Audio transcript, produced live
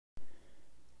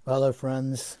Hello,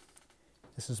 friends.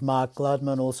 This is Mark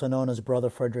Gladman, also known as Brother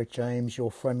Frederick James,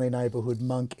 your friendly neighborhood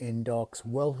monk in Docs,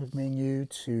 welcoming you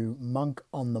to Monk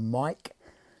on the Mic,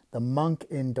 the Monk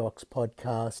in Docs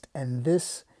podcast, and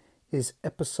this is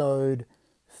episode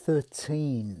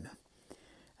 13.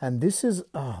 And this is,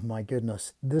 oh my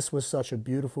goodness, this was such a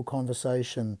beautiful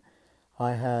conversation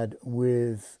I had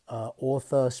with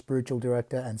author, spiritual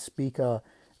director, and speaker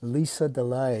Lisa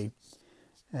DeLay.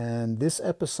 And this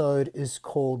episode is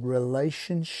called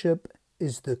Relationship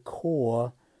is the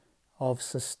Core of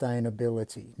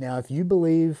Sustainability. Now, if you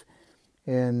believe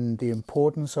in the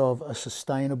importance of a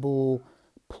sustainable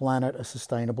planet, a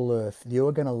sustainable earth,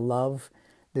 you're going to love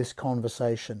this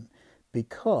conversation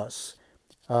because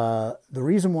the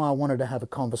reason why I wanted to have a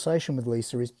conversation with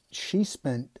Lisa is she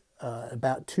spent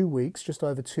about 2 weeks, just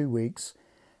over 2 weeks,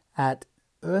 at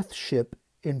Earthship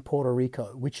in Puerto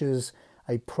Rico, which is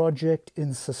a project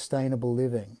in sustainable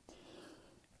living.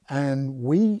 And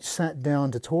we sat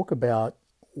down to talk about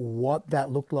what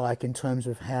that looked like in terms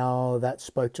of how that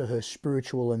spoke to her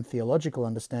spiritual and theological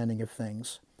understanding of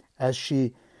things as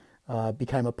she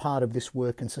became a part of this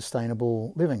work in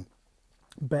sustainable living.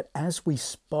 But as we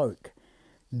spoke,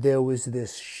 there was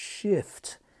this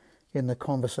shift in the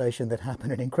conversation that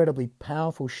happened, an incredibly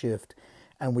powerful shift.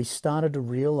 And we started to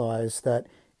realize that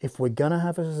if we're going to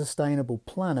have a sustainable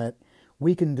planet,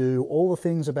 we can do all the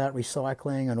things about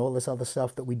recycling and all this other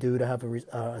stuff that we do to have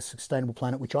a sustainable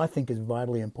planet, which I think is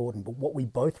vitally important. But what we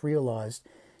both realized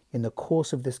in the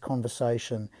course of this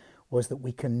conversation was that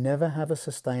we can never have a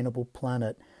sustainable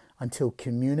planet until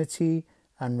community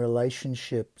and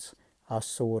relationships are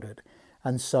sorted.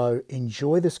 And so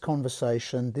enjoy this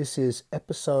conversation. This is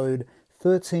episode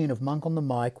 13 of Monk on the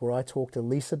Mic, where I talk to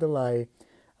Lisa DeLay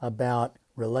about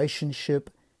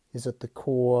relationship is at the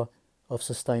core of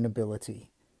sustainability.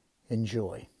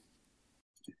 Enjoy.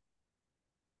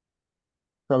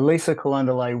 So Lisa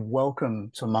Colon-DeLay,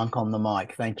 welcome to Monk on the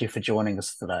Mic. Thank you for joining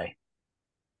us today.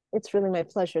 It's really my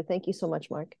pleasure. Thank you so much,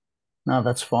 Mark. No,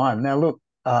 that's fine. Now, look,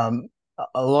 a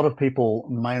lot of people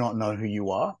may not know who you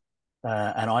are,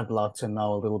 and I'd love to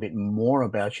know a little bit more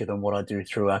about you than what I do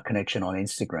through our connection on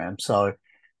Instagram. So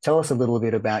tell us a little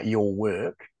bit about your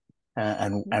work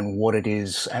and what it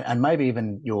is, and maybe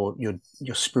even your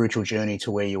spiritual journey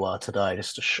to where you are today.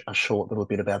 Just a short little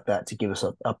bit about that to give us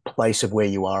a place of where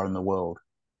you are in the world.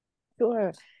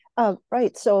 Sure.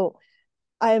 Right. So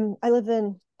I live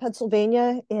in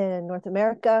Pennsylvania in North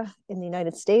America in the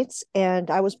United States, and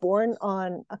I was born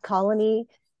on a colony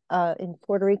in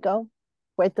Puerto Rico,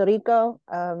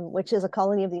 which is a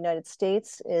colony of the United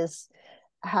States.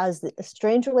 Has a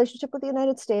strange relationship with the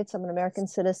United States. I'm an American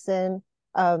citizen,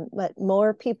 but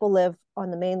more people live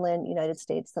on the mainland United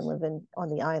States than live on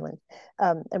the island,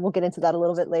 and we'll get into that a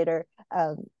little bit later.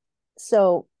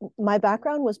 So my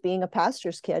background was being a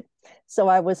pastor's kid. So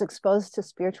I was exposed to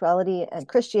spirituality and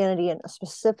Christianity and a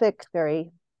specific,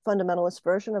 very fundamentalist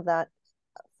version of that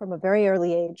from a very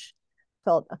early age.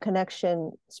 Felt a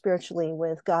connection spiritually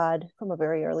with God from a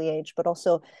very early age, but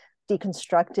also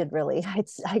deconstructed, really,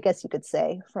 I guess you could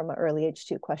say, from an early age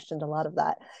too, questioned a lot of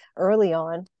that early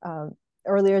on,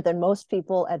 earlier than most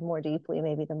people and more deeply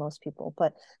maybe than most people,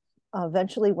 but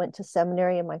eventually went to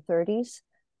seminary in my 30s.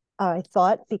 I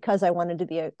thought because I wanted to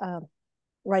be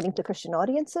writing to Christian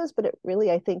audiences, but it really,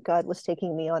 I think God was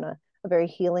taking me on a very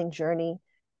healing journey.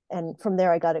 And from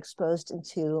there, I got exposed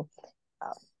into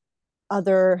uh,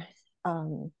 other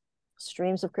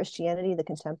streams of Christianity, the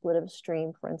contemplative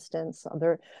stream, for instance,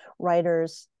 other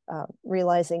writers,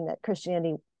 realizing that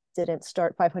Christianity didn't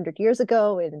start 500 years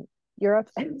ago in Europe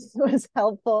was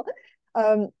helpful.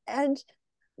 And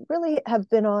really have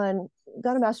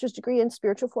got a master's degree in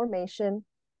spiritual formation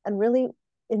and really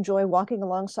enjoy walking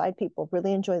alongside people,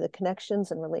 really enjoy the connections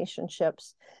and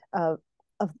relationships of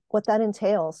what that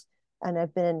entails. And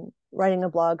I've been writing a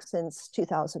blog since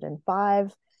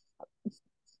 2005,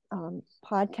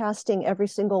 podcasting every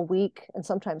single week and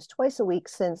sometimes twice a week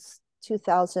since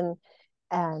 2000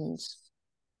 and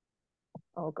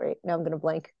oh great, now I'm going to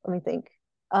blank, let me think,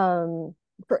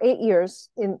 for 8 years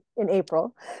in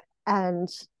April. And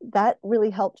that really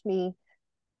helped me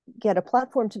get a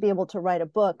platform to be able to write a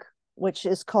book, which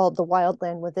is called The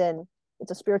Wildland Within.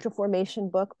 It's a spiritual formation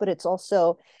book, but it's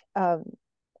also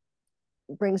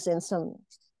brings in some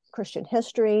Christian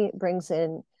history, brings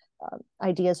in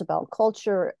ideas about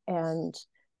culture and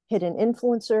hidden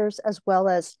influencers, as well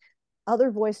as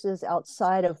other voices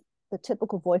outside of the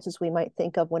typical voices we might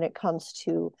think of when it comes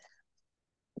to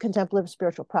contemplative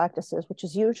spiritual practices, which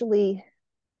is usually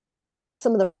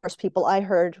some of the first people I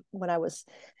heard when I was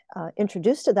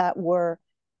introduced to that were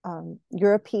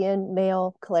European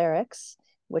male clerics,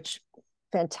 which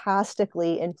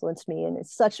fantastically influenced me in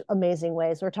such amazing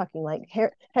ways. We're talking like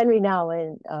Henry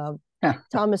Nouwen,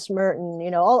 Thomas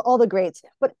Merton, all the greats.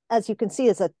 But as you can see,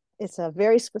 it's a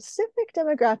very specific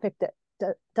demographic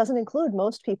that doesn't include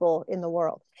most people in the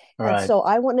world. And Right. so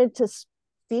I wanted to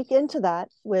speak into that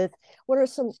with who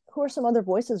are some other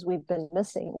voices we've been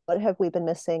missing? What have we been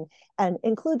missing? And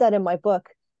include that in my book.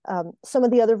 Some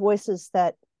of the other voices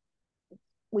that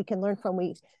we can learn from.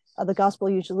 The gospel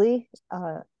usually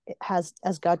has,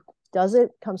 as God does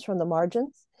it, comes from the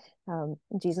margins.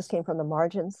 Jesus came from the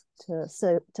margins to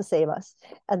save us,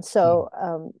 and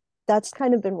so that's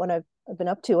kind of been what I've been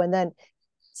up to. And then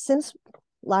since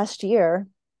last year,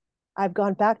 I've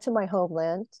gone back to my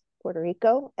homeland, Puerto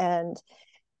Rico, and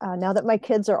now that my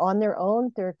kids are on their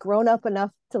own, they're grown up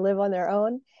enough to live on their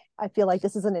own. I feel like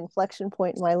this is an inflection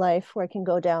point in my life where I can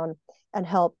go down and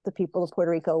help the people of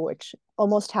Puerto Rico, which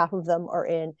almost half of them are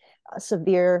in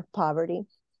severe poverty.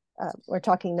 We're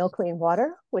talking no clean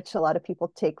water, which a lot of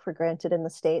people take for granted in the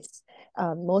States.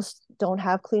 Most don't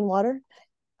have clean water.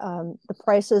 The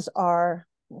prices are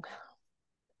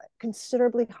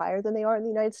considerably higher than they are in the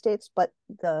United States, but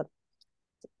the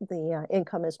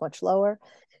income is much lower.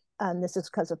 This is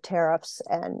because of tariffs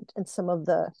and some of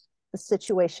the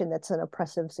situation that's an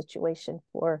oppressive situation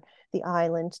for the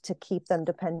island to keep them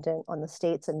dependent on the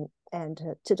states and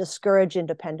to discourage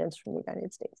independence from the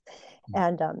United States.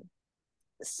 And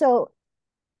so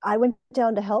I went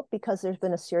down to help because there's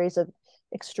been a series of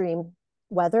extreme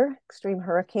weather, extreme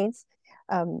hurricanes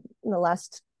in the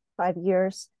last 5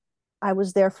 years. I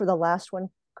was there for the last one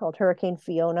called Hurricane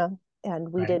Fiona,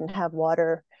 and we didn't have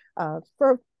water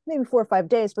for maybe 4 or 5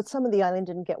 days, but some of the island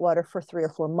didn't get water for 3 or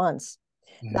 4 months.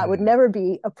 That would never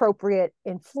be appropriate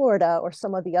in Florida or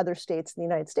some of the other states in the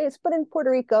United States, but in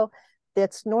Puerto Rico,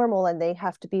 that's normal, and they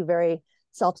have to be very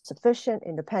self-sufficient,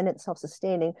 independent,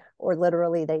 self-sustaining, or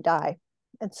literally they die.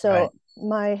 And so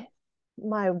my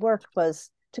work was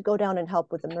to go down and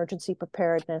help with emergency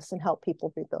preparedness and help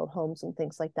people rebuild homes and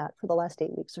things like that for the last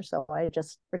 8 weeks or so. I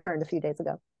just returned a few days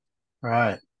ago.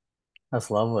 Right.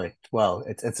 That's lovely. Well,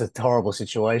 it's a horrible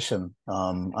situation.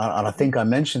 And I think I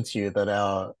mentioned to you that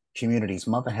our community's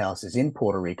mother house is in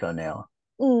Puerto Rico now,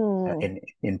 Mm,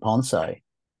 in Ponce. And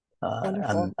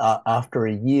wonderful. after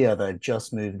a year, they've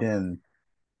just moved in,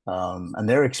 and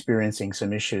they're experiencing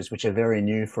some issues which are very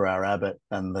new for our abbot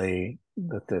and the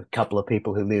couple of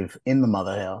people who live in the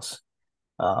mother house,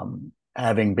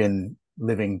 having been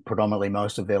living predominantly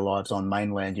most of their lives on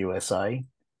mainland USA,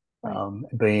 Right.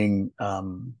 being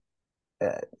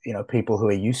people who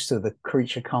are used to the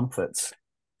creature comforts,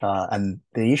 and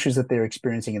the issues that they're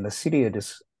experiencing in the city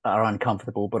are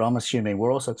uncomfortable. But I'm assuming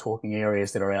we're also talking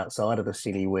areas that are outside of the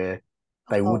city where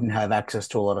they Oh, wouldn't have access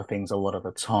to a lot of things a lot of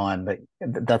the time.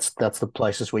 That's the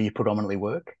places where you predominantly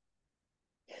work.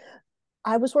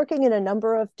 I was working in a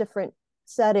number of different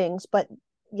settings, but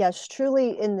yes,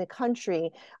 truly in the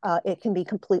country, it can be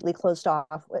completely closed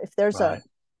off. If there's Right.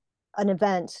 an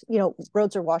event,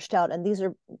 roads are washed out, and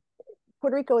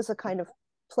Puerto Rico is a kind of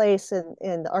place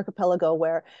in the archipelago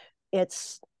where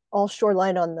it's all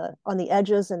shoreline on the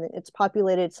edges, and it's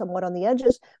populated somewhat on the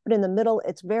edges, but in the middle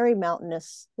it's very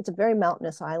mountainous. It's a very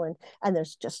mountainous island, and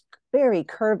there's just very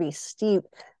curvy, steep,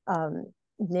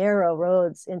 narrow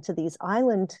roads into these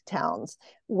island towns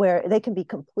where they can be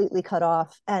completely cut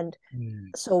off. And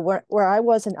Mm. so where I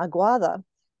was in Aguada,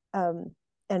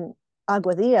 and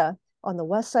Aguadilla on the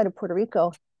west side of Puerto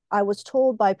Rico, I was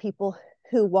told by people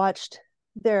who watched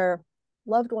their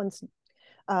loved ones.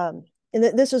 And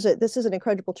this is an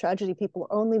incredible tragedy. People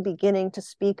are only beginning to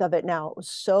speak of it now. It was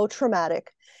so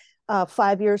traumatic.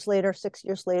 5 years later, 6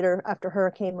 years later, after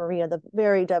Hurricane Maria, the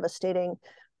very devastating,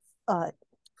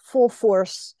 full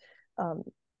force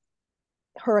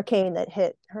hurricane that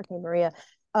hit Hurricane Maria.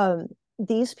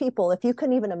 These people, if you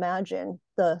can even imagine,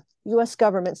 the U.S.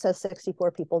 government says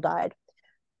 64 people died,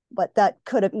 but that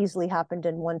could have easily happened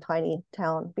in one tiny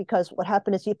town, because what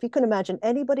happened is, if you can imagine,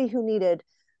 anybody who needed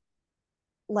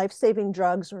life-saving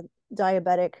drugs or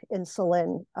diabetic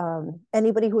insulin,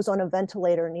 anybody who was on a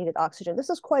ventilator needed oxygen. This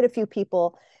is quite a few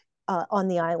people on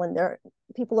the island.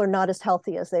 People are not as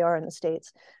healthy as they are in the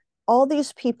States. All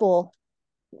these people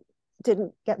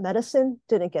didn't get medicine,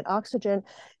 didn't get oxygen,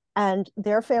 and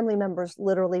their family members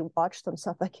literally watched them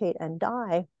suffocate and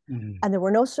die. Mm. And there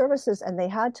were no services, and they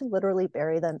had to literally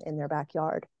bury them in their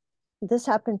backyard. This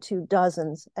happened to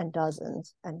dozens and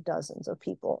dozens and dozens of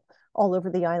people all over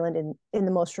the island in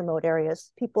the most remote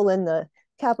areas. People in the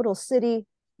capital city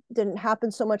didn't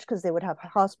happen so much because they would have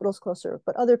hospitals closer,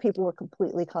 but other people were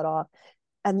completely cut off.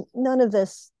 And none of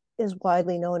this is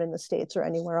widely known in the States or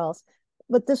anywhere else.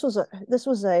 But this was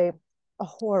a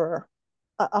horror.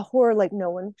 a horror like no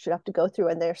one should have to go through,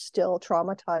 and they're still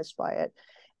traumatized by it.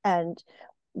 And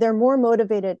they're more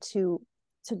motivated to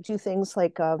do things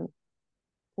like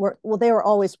work. Well, they were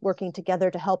always working together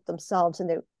to help themselves, and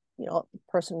they, a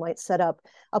person might set up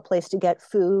a place to get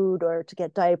food or to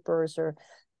get diapers or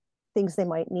things they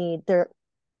might need.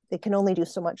 They can only do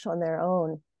so much on their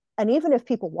own. And even if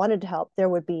people wanted to help, there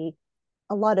would be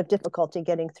a lot of difficulty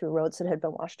getting through roads that had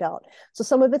been washed out. So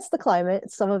some of it's the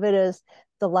climate, some of it is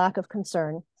the lack of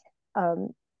concern.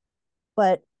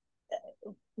 But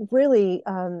really,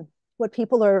 what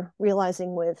people are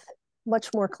realizing with much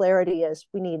more clarity is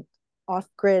we need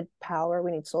off-grid power,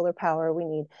 we need solar power, we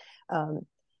need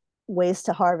ways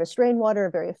to harvest rainwater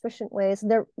in very efficient ways.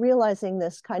 And they're realizing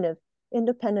this kind of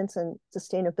independence and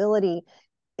sustainability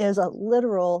is a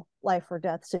literal life or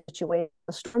death situation.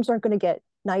 The storms aren't going to get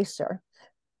nicer.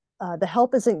 The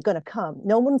help isn't going to come.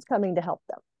 No one's coming to help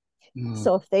them.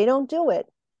 So if they don't do it,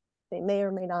 they may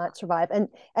or may not survive.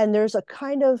 And there's a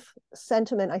kind of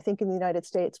sentiment, I think, in the United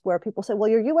States where people say, well,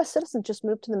 you're US citizens, just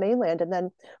move to the mainland and then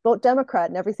vote Democrat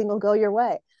and everything will go your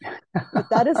way. But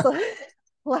that is the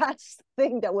last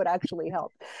thing that would actually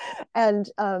help. And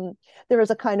there is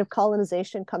a kind of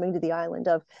colonization coming to the island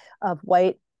of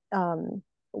white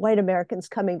Americans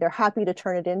coming. They're happy to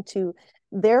turn it into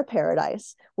their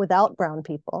paradise without brown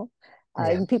people.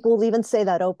 And people will even say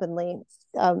that openly,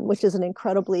 which is an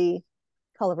incredibly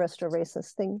colorist or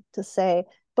racist thing to say.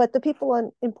 But the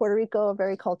people in Puerto Rico are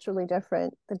very culturally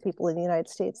different than people in the United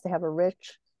States. They have a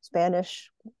rich Spanish,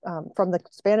 from the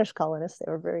Spanish colonists, they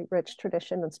were a very rich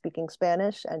tradition of speaking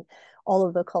Spanish and all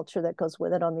of the culture that goes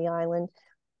with it on the island.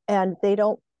 And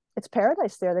it's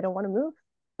paradise there. They don't want to move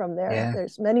from there. Yeah.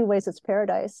 There's many ways it's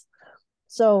paradise.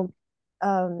 So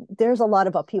there's a lot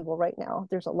of upheaval right now.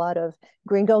 There's a lot of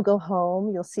gringo go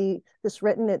home. You'll see this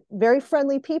written at very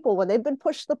friendly people when they've been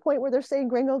pushed to the point where they're saying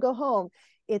gringo go home.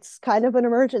 It's kind of an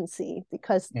emergency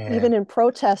because even in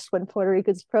protests, when Puerto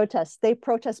Ricans protest, they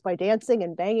protest by dancing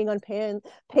and banging on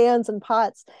pans and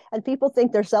pots. And people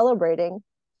think they're celebrating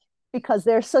because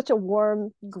they're such a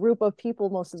warm group of people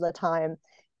most of the time.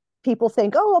 People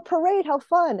think, oh, a parade, how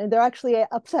fun. And they're actually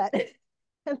upset.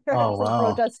 And they're actually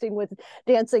protesting with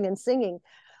dancing and singing.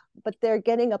 But they're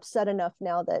getting upset enough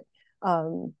now that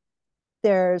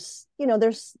there's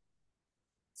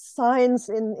signs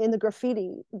in the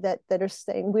graffiti that are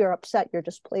saying, we are upset, you're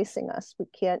displacing us.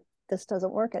 This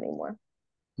doesn't work anymore.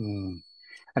 And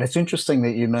it's interesting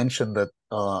that you mentioned that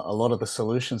a lot of the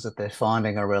solutions that they're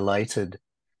finding are related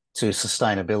to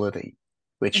sustainability,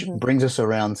 which brings us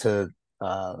around to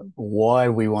why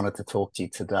we wanted to talk to you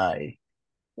today.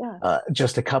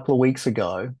 Just a couple of weeks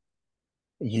ago,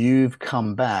 you've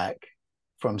come back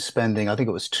from spending, I think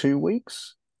it was 2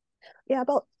 weeks.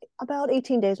 About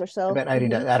 18 days or so. About 18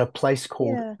 days at a place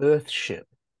called Earthship.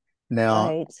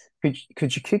 Now,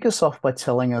 could you kick us off by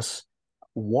telling us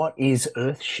what is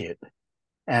Earthship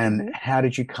and how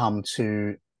did you come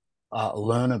to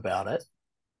learn about it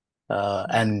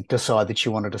and decide that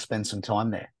you wanted to spend some time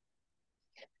there?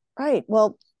 Right.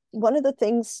 Well, one of the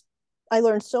things I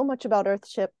learned so much about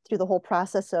Earthship through the whole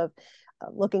process of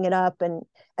looking it up, and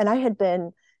I had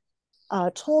been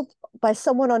told by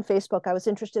someone on Facebook I was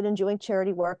interested in doing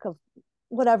charity work of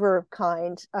whatever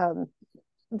kind,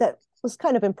 that was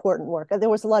kind of important work. There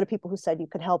was a lot of people who said you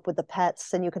could help with the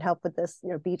pets and you could help with this,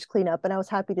 beach cleanup, and I was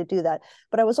happy to do that.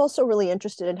 But I was also really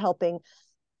interested in helping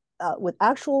with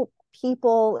actual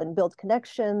people and build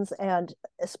connections, and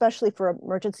especially for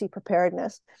emergency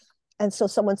preparedness. And so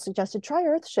someone suggested try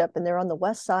Earthship, and they're on the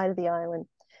west side of the island.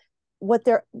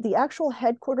 The actual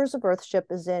headquarters of Earthship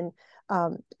is in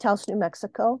Taos, New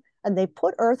Mexico, and they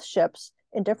put Earthships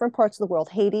in different parts of the world.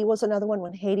 Haiti was another one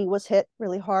when Haiti was hit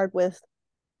really hard with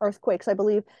earthquakes, I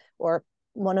believe, or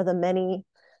one of the many,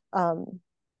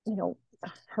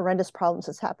 horrendous problems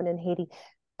that's happened in Haiti.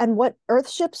 And what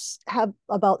Earthships have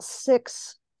about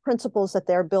 6 principles that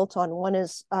they're built on. One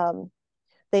is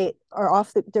they're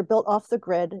built off the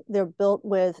grid. They're built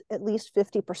with at least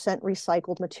 50%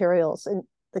 recycled materials. In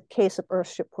the case of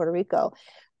Earthship Puerto Rico,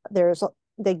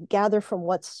 they gather from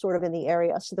what's sort of in the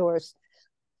area. So there was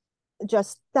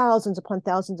just thousands upon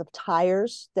thousands of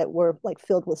tires that were like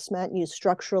filled with cement used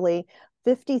structurally,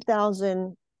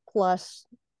 50,000 plus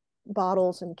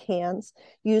bottles and cans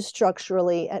used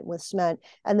structurally and with cement,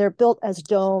 and they're built as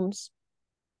domes.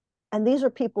 And these are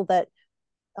people that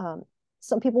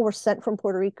some people were sent from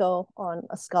Puerto Rico on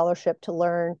a scholarship to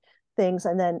learn things,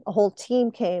 and then a whole team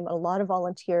came, a lot of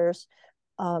volunteers,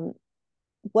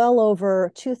 well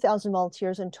over 2,000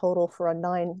 volunteers in total for a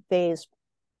 9-phase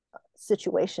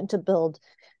situation to build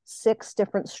 6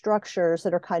 different structures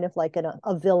that are kind of like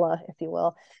a villa, if you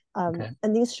will. Okay.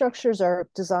 And these structures are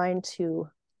designed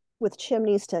with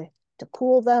chimneys to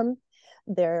cool them.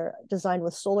 They're designed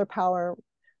with solar power,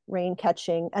 rain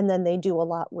catching, and then they do a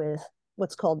lot with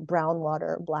what's called brown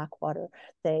water, black water.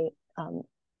 They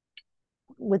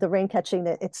with the rain catching,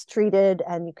 that it's treated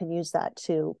and you can use that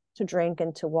to drink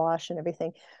and to wash and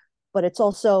everything. But it's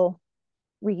also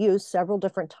reused several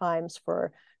different times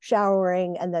for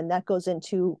showering, and then that goes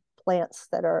into plants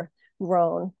that are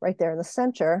grown right there in the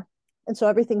center. And so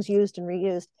everything's used and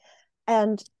reused.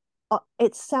 And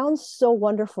it sounds so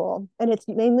wonderful. And it's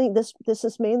mainly this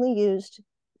is mainly used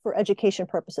for education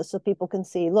purposes, so people can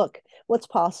see, look, what's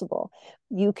possible.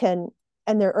 You can,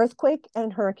 and they're earthquake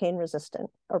and hurricane resistant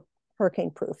or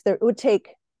hurricane proof. It would take,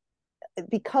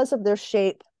 because of their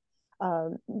shape,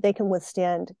 they can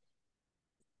withstand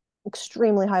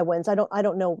extremely high winds. I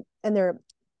don't know, and they're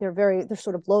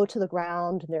sort of low to the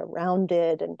ground, and they're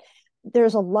rounded, and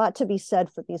there's a lot to be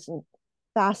said for these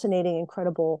fascinating,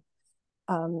 incredible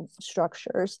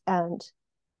structures. And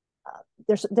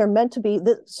they're meant to be.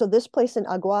 So this place in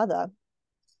Aguada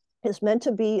is meant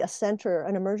to be a center,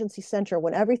 an emergency center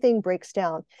when everything breaks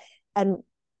down. And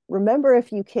remember,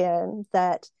 if you can,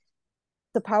 that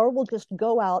the power will just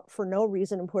go out for no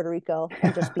reason in Puerto Rico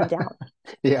and just be down.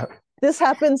 Yeah. This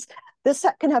happens. This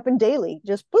can happen daily.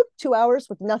 Just boop, 2 hours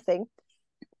with nothing.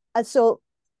 And so,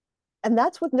 and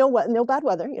that's with no bad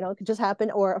weather. It could just happen,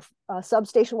 or a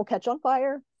substation will catch on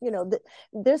fire.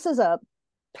 This is a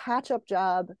patch-up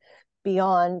job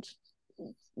beyond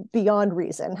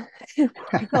reason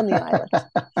on the island.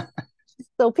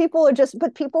 So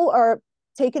people are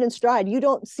taken in stride. You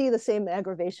don't see the same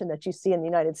aggravation that you see in the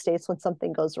United States when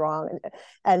something goes wrong,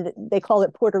 and they call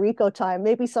it Puerto Rico time,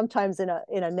 maybe sometimes in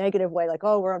a negative way, like,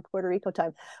 oh, we're on Puerto Rico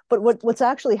time. But what's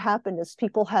actually happened is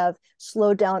people have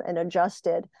slowed down and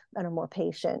adjusted and are more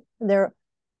patient. They're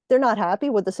not happy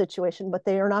with the situation, but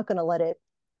they are not going to let it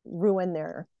ruin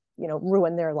their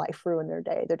life, ruin their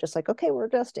day. They're just like, okay, we're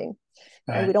adjusting.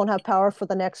 Right. And we don't have power for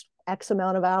the next X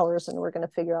amount of hours, and we're going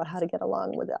to figure out how to get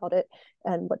along without it.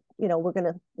 And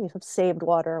we've saved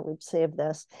water, we've saved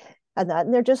this and that.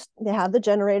 And they have the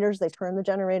generators, they turn the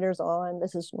generators on.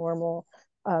 This is normal.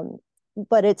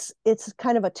 But it's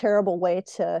kind of a terrible way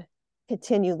to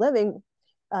continue living,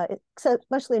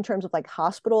 especially in terms of like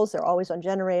hospitals. They're always on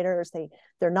generators.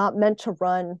 They're not meant to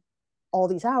run all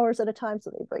these hours at a time,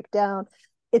 so they break down.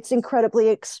 It's incredibly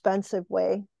expensive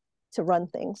way to run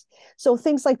things. So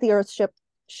things like the Earthship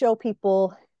show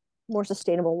people more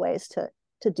sustainable ways to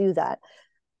do that.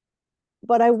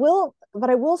 But I will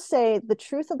say the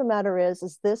truth of the matter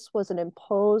is this was an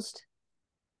imposed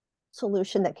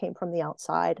solution that came from the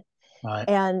outside. Right.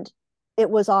 And it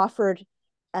was offered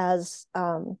as,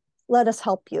 let us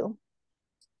help you,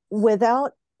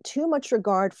 without too much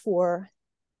regard for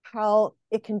how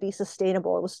it can be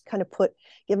sustainable. It was kind of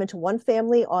given to one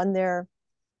family on their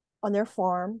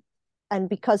farm, and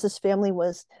because this family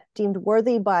was deemed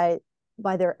worthy by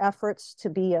their efforts to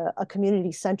be a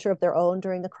community center of their own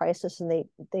during the crisis, and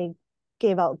they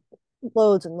gave out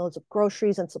loads and loads of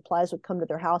groceries, and supplies would come to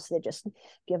their house. They just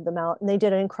give them out, and they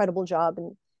did an incredible job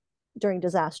during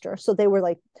disaster. So they were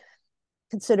like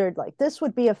considered like, this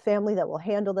would be a family that will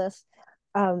handle this.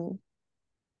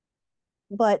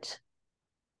 But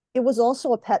it was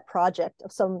also a pet project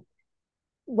of some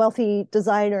wealthy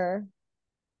designer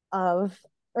of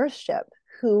Earthship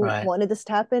who wanted this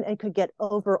to happen and could get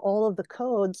over all of the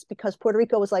codes, because Puerto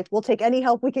Rico was like, we'll take any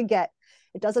help we can get.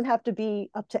 It doesn't have to be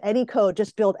up to any code,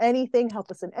 just build anything,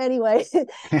 help us in any way.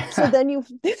 So then you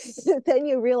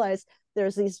realize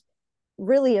there's these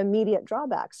really immediate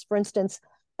drawbacks. For instance,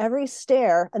 every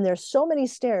stair, and there's so many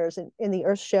stairs in the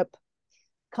Earthship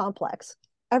complex,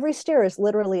 every stair is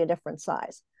literally a different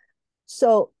size.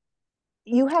 So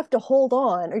you have to hold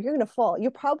on, or you're going to fall.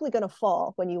 You're probably going to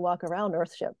fall when you walk around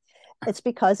Earthship. It's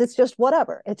because it's just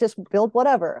whatever. It just build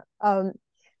whatever.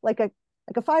 Like a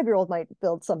 5-year-old might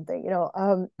build something,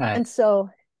 Right. And so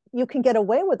you can get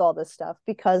away with all this stuff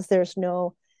because there's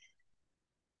no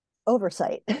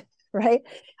oversight, right?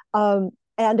 And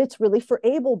it's really for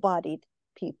able-bodied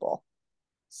people.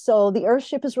 So the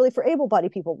Earthship is really for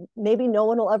able-bodied people. Maybe no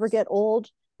one will ever get old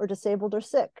or disabled or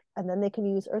sick, and then they can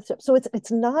use Earthship. So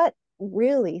it's not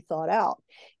really thought out.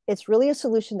 It's really a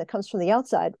solution that comes from the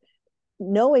outside,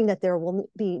 knowing that there will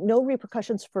be no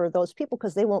repercussions for those people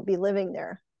because they won't be living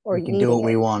there or we can do what needing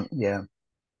we it. want. Yeah.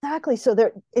 Exactly. So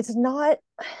there's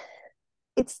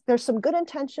some good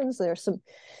intentions, there's some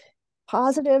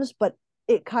positives, but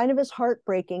it kind of is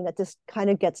heartbreaking that this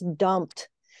kind of gets dumped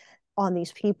on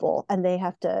these people and they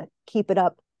have to keep it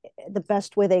up the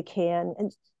best way they can.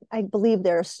 And I believe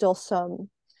there's still some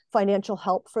financial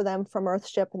help for them from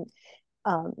Earthship, and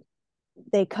um,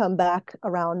 they come back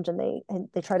around and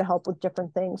they try to help with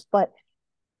different things. But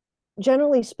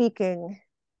generally speaking,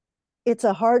 it's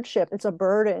a hardship, it's a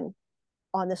burden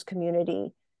on this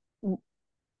community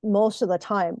most of the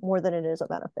time, more than it is a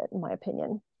benefit, in my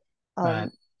opinion. Right.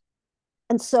 Um,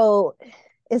 and so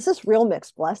it's this real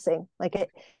mixed blessing. Like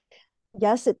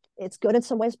yes, it's good in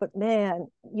some ways, but man,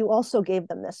 you also gave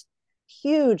them this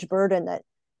huge burden that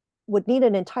would need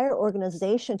an entire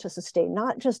organization to sustain,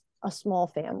 not just a small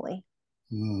family.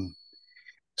 Mm.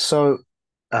 So,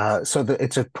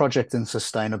 it's a project in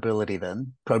sustainability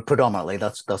then, predominantly.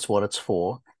 That's what it's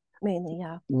for. Mainly,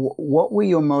 yeah. What were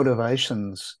your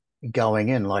motivations going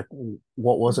in? Like,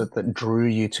 what was Mhm. it that drew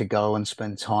you to go and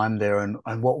spend time there,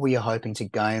 and what were you hoping to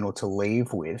gain or to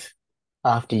leave with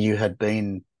after you had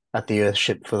been at the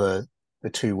Earthship for the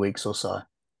 2 weeks or so?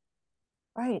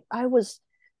 Right. I was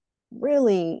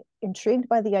really intrigued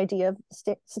by the idea of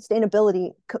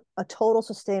sustainability, a total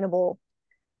sustainable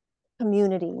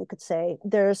community, you could say.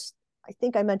 I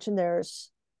think I mentioned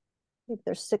there's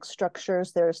 6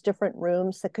 structures. There's different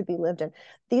rooms that could be lived in.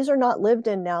 These are not lived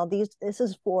in now. This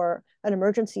is for an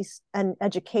emergency and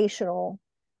educational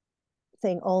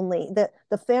thing only.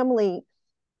 The family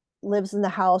lives in the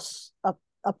house up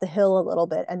the hill a little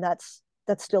bit, and that's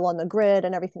still on the grid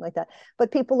and everything like that.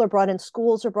 But people are brought in,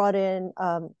 schools are brought in.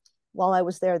 While I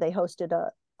was there, they hosted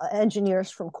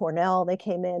engineers from Cornell. They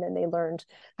came in and they learned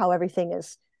how everything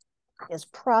is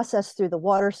processed through the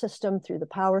water system, through the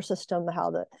power system,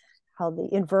 how the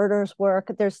inverters work.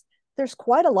 There's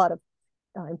quite a lot of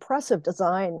impressive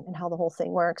design and how the whole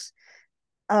thing works,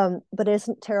 but it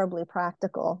isn't terribly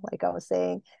practical. Like I was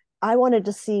saying, I wanted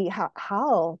to see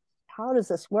how does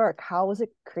this work? How was it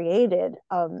created?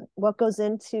 What goes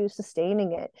into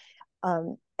sustaining it?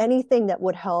 Anything that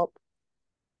would help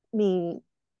me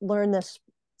learn this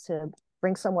to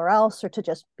bring somewhere else or to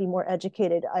just be more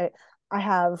educated. I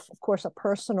have, of course, a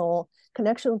personal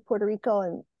connection with Puerto Rico,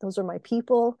 and those are my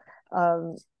people.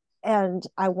 Um, and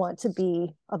I want to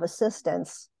be of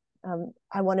assistance.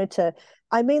 I wanted to,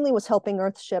 I mainly was helping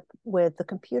Earthship with the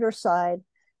computer side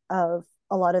of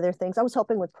a lot of their things. I was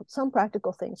helping with some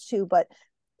practical things too, but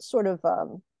sort of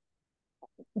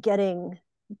getting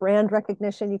brand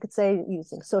recognition, you could say,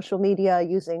 using social media,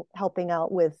 using helping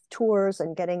out with tours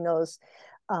and getting those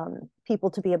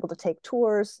people to be able to take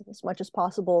tours as much as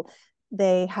possible.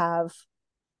 They have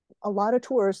a lot of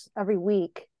tours every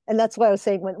week. And that's why I was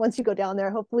saying once you go down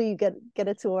there, hopefully you get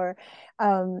a tour.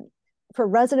 Um, for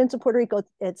residents of Puerto Rico,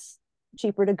 it's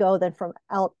cheaper to go than from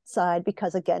outside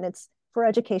because again, it's for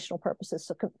educational purposes.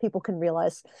 So people can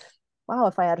realize, wow,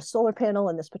 if I had a solar panel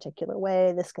in this particular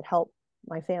way, this could help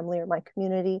my family or my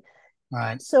community.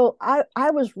 Right. So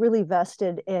I was really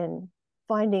vested in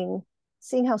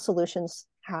seeing how solutions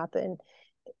happen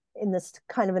in this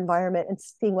kind of environment and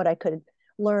seeing what I could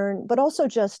learn, but also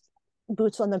just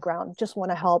boots on the ground. Just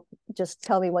want to help. Just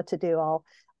tell me what to do.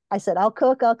 I said, I'll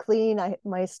cook, I'll clean.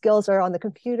 My skills are on the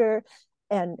computer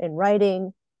and in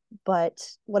writing, but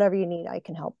whatever you need, I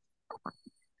can help.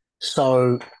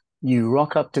 So you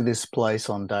rock up to this place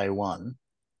on day one.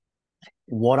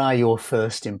 What are your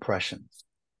first impressions?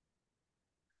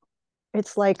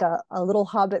 It's like a little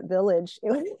hobbit village.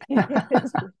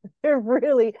 It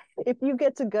really, if you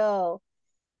get to go,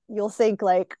 you'll think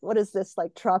like, what is this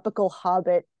like tropical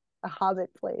a hobbit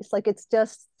place? Like it's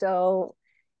just so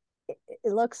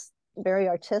it looks very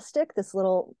artistic, this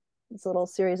little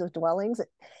series of dwellings.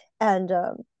 And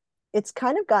it's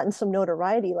kind of gotten some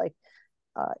notoriety, like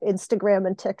Instagram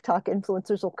and TikTok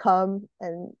influencers will come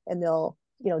and they'll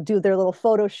do their little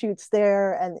photo shoots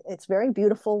there, and it's very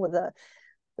beautiful with the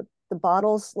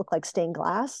bottles look like stained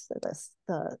glass.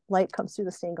 The light comes through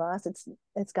the stained glass.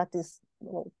 It's got this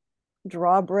little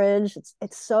drawbridge.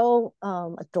 It's so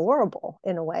adorable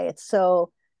in a way. It's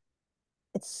so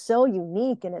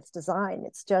unique in its design.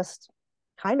 It's just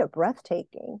kind of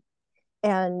breathtaking,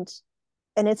 and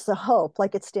it's the hope.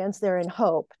 Like it stands there in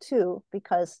hope too,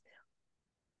 because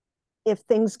if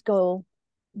things go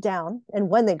down, and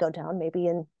when they go down, maybe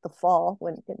in the fall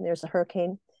when there's a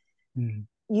hurricane, Mm.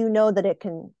 you know that it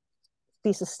can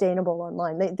be sustainable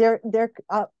online. They're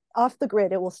off the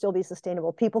grid. It will still be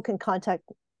sustainable. People can contact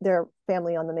their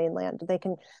family on the mainland. They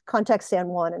can contact San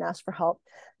Juan and ask for help.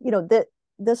 That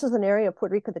this is an area of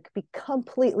Puerto Rico that could be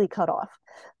completely cut off.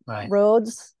 Right.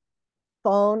 Roads,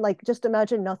 phone, like just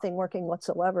imagine nothing working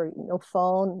whatsoever. No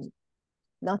phone,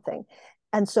 nothing.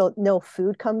 And so no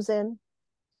food comes in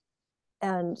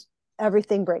and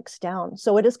everything breaks down.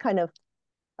 So it is kind of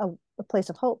a place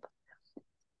of hope.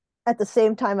 at the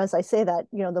same time as I say that,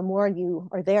 the more you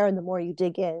are there and the more you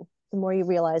dig in, the more you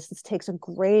realize this takes a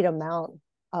great amount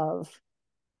of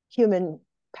human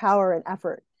power and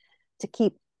effort to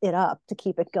keep it up, to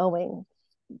keep it going.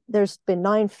 There's been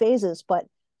 9 phases, but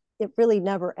it really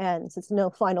never ends. It's no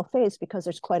final phase because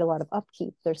there's quite a lot of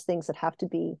upkeep. There's things that have to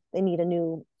be, they need a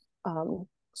new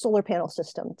solar panel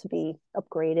system to be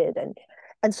upgraded.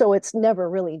 And so it's never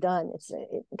really done. It's a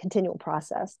continual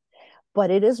process,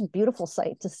 but it is a beautiful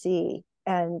sight to see.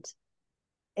 And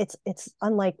it's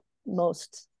unlike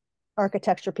most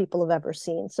architecture people have ever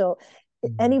seen. So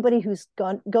Mm. anybody who's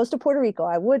goes to Puerto Rico,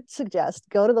 I would suggest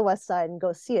go to the West Side and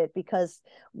go see it, because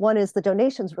one is the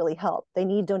donations really help. They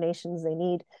need donations. They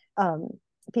need um,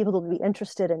 people to be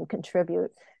interested and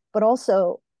contribute. But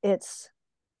also, it's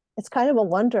kind of a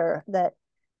wonder that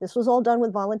this was all done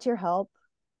with volunteer help.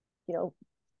 You know,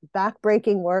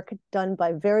 backbreaking work done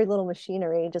by very little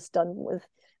machinery, just done with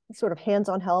sort of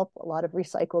hands-on help, a lot of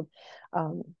recycled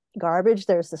um, garbage.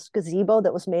 There's this gazebo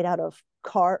that was made out of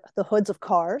the hoods of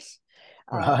cars.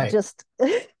 Right. Just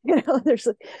there's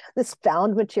this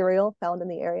found material found in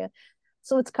the area,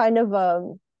 so it's kind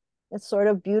of it's sort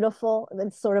of beautiful.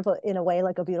 It's sort of in a way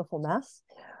like a beautiful mess,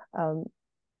 um,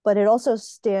 but it also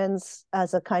stands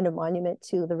as a kind of monument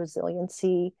to the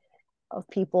resiliency of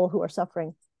people who are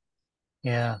suffering.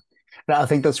 Yeah. And I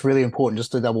think that's really important,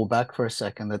 just to double back for a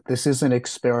second, that this is an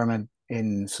experiment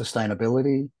in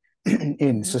sustainability, in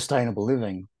Mm-hmm. sustainable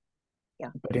living.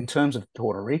 Yeah. But in terms of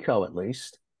Puerto Rico, at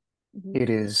least, Mm-hmm. it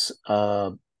is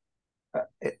a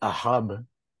hub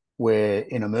where,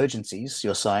 in emergencies,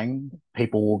 you're saying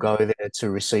people will Mm-hmm. go there to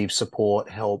receive support,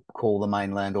 help, call the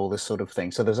mainland, all this sort of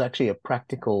thing. So there's actually a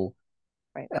practical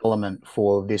Right. element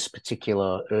for this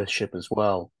particular Earthship as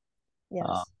well. Yes.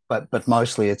 But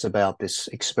mostly it's about this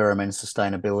experiment in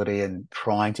sustainability and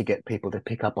trying to get people to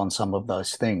pick up on some of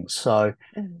those things. So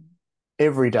Mm-hmm.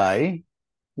 every day,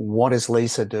 what is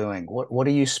Lisa doing? What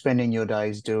are you spending your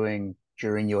days doing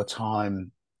during your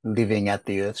time living at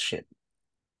the Earthship?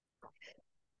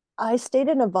 I stayed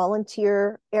in a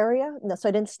volunteer area, so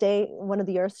I didn't stay in one of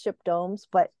the Earthship domes.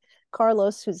 But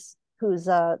Carlos, who's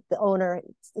the owner,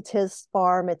 it's his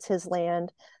farm, it's his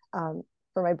land. Um,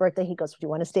 for my birthday, he goes, "Do you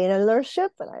want to stay in an Earthship?"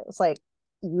 And I was like,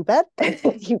 "You bet,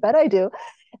 you bet I do."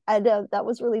 And that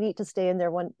was really neat to stay in there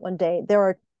one day.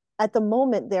 At the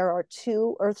moment, there are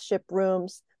 2 Earthship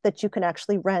rooms that you can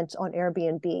actually rent on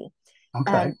Airbnb,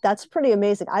 Okay. and that's pretty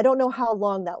amazing. I don't know how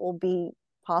long that will be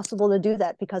possible to do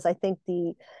that, because I think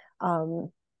the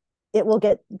um, it will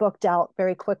get booked out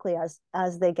very quickly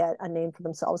as they get a name for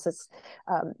themselves. It's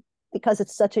um, because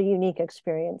it's such a unique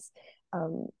experience.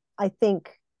 Um, I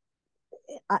think,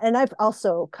 and I've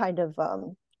also kind of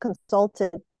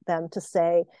consulted them to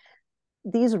say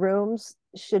these rooms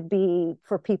should be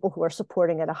for people who are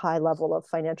supporting at a high level of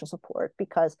financial support,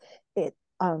 because it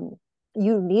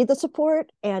you need the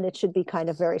support, and it should be kind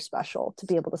of very special to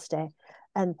be able to stay.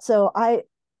 And so I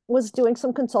was doing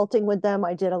some consulting with them.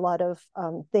 I did a lot of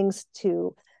things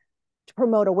to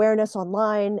promote awareness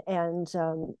online, and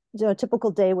a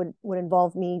typical day would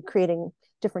involve me creating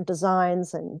different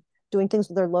designs and doing things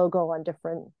with their logo on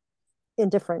different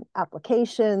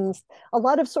applications, a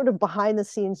lot of sort of behind the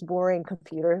scenes boring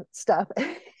computer stuff.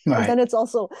 And Right. then it's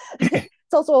also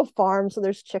a farm, so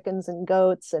there's chickens and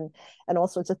goats and all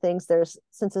sorts of things.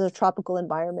 Since it's a tropical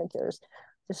environment, there's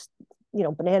just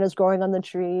bananas growing on the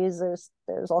trees.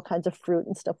 There's all kinds of fruit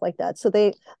and stuff like that. So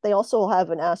they also have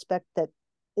an aspect that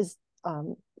is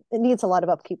it needs a lot of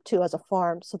upkeep too as a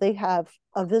farm. So they have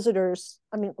a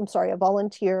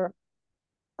volunteer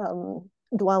um,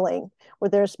 dwelling where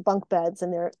there's bunk beds,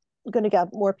 and they're going to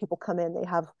get more people come in. They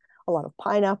have a lot of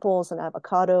pineapples and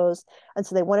avocados, and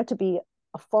so they want it to be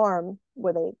a farm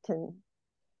where they can,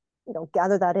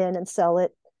 gather that in and sell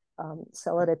it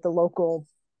at the local.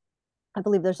 I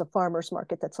believe there's a farmers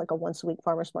market that's like a once a week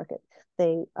farmers market.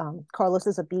 Carlos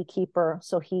is a beekeeper,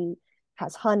 so he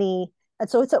has honey, and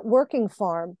so it's a working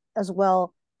farm as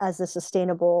well as the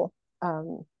sustainable,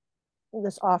 um,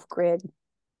 this off grid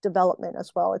development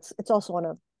as well. It's also on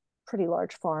a pretty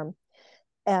large farm,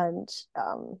 and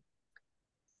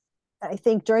I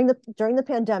think during the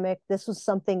pandemic, this was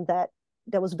something that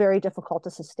was very difficult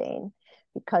to sustain,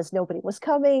 because nobody was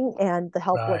coming and the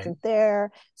help Right. wasn't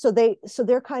there. So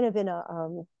they're kind of in a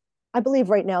I believe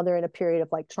right now they're in a period of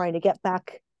like trying to get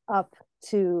back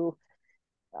to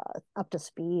up to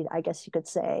speed, I guess you could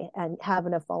say, and have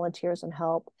enough volunteers and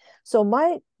help. So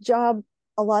my job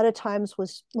a lot of times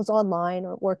was online,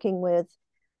 or working with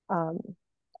um,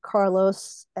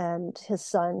 Carlos and his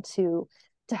son to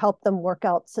help them work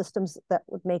out systems that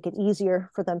would make it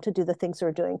easier for them to do the things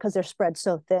they're doing, because they're spread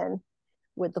so thin.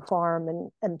 with the farm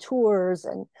and tours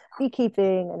and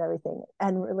beekeeping and everything.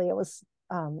 And really, it was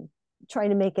trying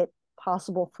to make it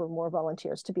possible for more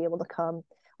volunteers to be able to come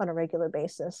on a regular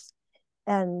basis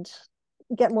and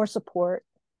get more support.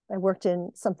 I worked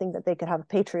in something that they could have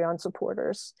Patreon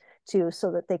supporters too,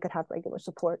 so that they could have regular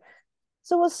support.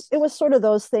 So it was sort of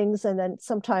those things, and then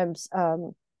sometimes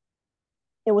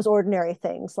it was ordinary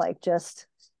things like just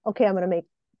okay, I'm gonna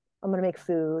make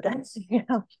food,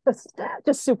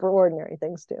 just super ordinary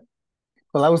things too.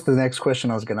 Well, that was the next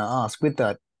question I was going to ask. With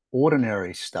that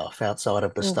ordinary stuff outside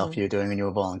of the stuff Mm-hmm. you're doing when you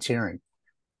were volunteering,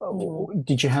 Mm-hmm.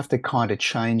 did you have to kind of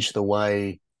change the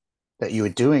way that you were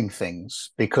doing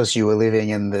things because you were living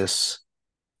in this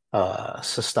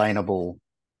sustainable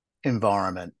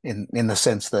environment in the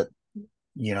sense that,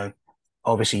 you know,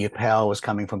 obviously your power was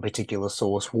coming from a particular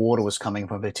source, water was coming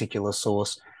from a particular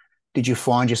source. Did you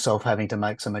find yourself having to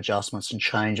make some adjustments and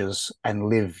changes and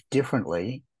live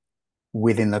differently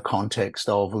within the context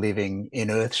of living in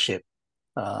Earthship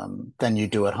than you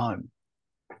do at home?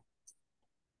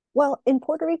 Well, in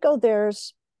Puerto Rico,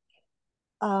 there's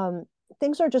um,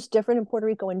 things are just different in Puerto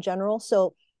Rico in general.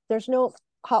 So there's no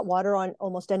hot water on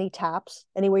almost any taps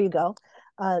anywhere you go.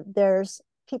 There's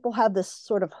people have this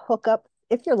sort of hookup.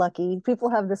 If you're lucky, people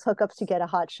have this hookup to get a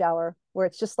hot shower where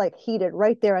it's just like heated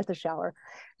right there at the shower,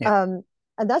 Yeah. um,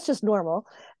 and that's just normal.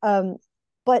 Um,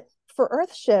 but for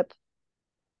Earthship,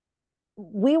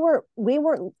 we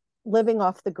weren't living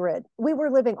off the grid. We were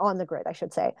living on the grid, I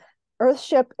should say.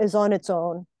 Earthship is on its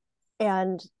own,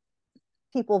 and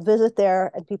people visit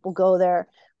there and people go there,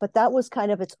 but that was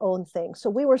kind of its own thing. So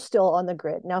we were still on the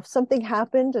grid. Now, if something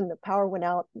happened and the power went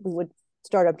out, we would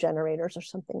start up generators or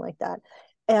something like that.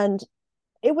 And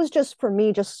it was just for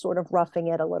me, just sort of roughing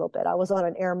it a little bit. I was on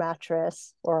an air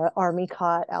mattress or an army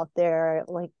cot out there.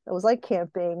 Like it was like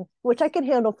camping, which I could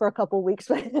handle for a couple of weeks,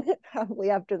 but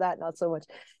probably after that, not so much.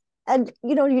 And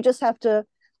you just have to,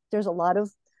 there's a lot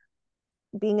of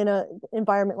being in an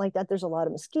environment like that, there's a lot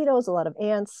of mosquitoes, a lot of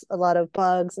ants, a lot of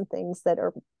bugs and things that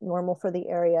are normal for the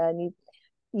area, and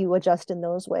you adjust in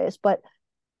those ways. But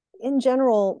in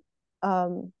general,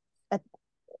 at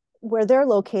where they're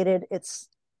located, it's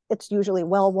usually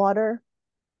well water.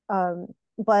 Um,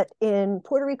 but in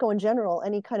Puerto Rico in general,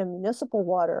 any kind of municipal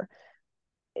water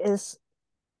is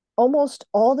almost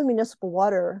all the municipal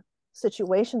water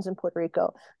situations in Puerto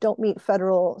Rico don't meet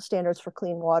federal standards for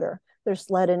clean water. There's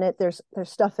lead in it. There's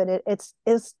stuff in it.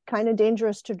 It's kind of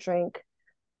dangerous to drink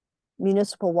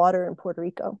municipal water in Puerto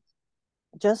Rico,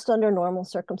 just under normal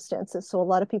circumstances. So a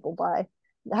lot of people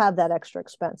have that extra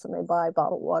expense and they buy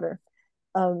bottled water.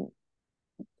 Um,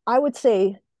 I would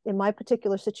say in my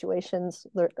particular situations,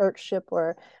 the Earthship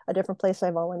or a different place I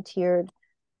volunteered,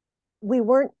 we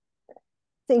weren't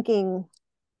thinking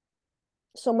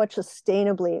so much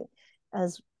sustainably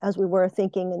as we were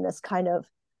thinking in this kind of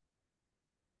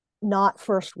not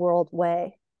first world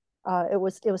way. It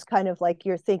was kind of like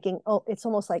you're thinking, oh, it's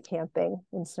almost like camping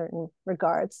in certain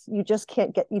regards. You just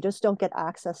don't get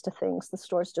access to things. The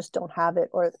stores just don't have it,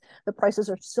 or the prices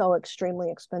are so extremely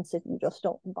expensive. You just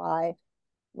don't buy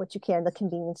what you can. The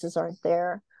conveniences aren't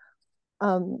there.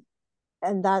 Um,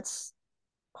 and that's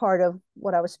part of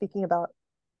what I was speaking about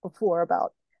before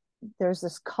about there's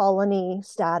this colony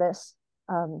status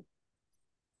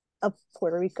of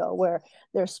Puerto Rico where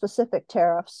there's specific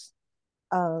tariffs,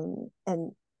 and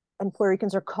Puerto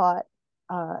Ricans are caught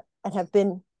and have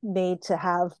been made to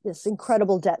have this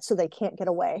incredible debt, so they can't get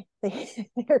away.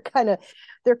 They're kind of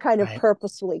Right.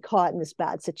 purposefully caught in this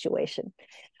bad situation,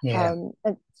 Yeah.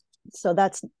 and so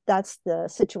that's the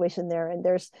situation there. And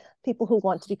there's people who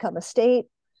want to become a state,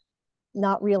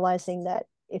 not realizing that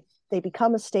if they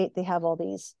become a state, they have all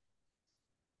these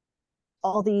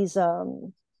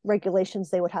regulations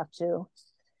they would have to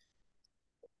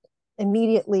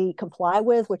immediately comply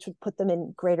with, which would put them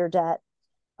in greater debt.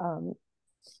 Um,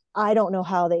 I don't know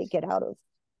how they get out of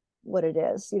what it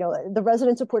is. The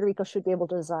residents of Puerto Rico should be able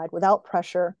to decide without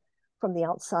pressure from the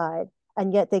outside,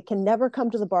 and yet they can never come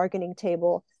to the bargaining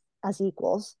table as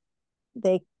equals.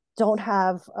 They don't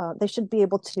have. They should be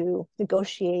able to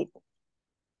negotiate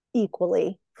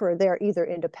equally for their either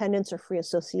independence or free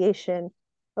association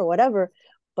or whatever,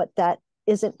 but that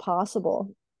isn't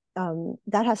possible.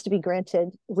 That has to be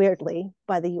granted weirdly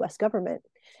by the US government.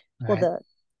 Well, Right.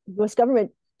 the US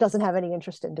government doesn't have any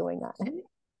interest in doing that.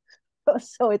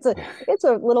 So it's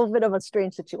a little bit of a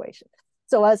strange situation.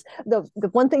 So as the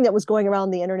one thing that was going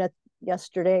around the internet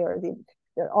yesterday, or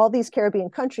all these Caribbean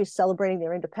countries celebrating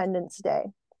their Independence Day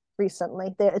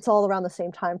recently. It's all around the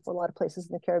same time for a lot of places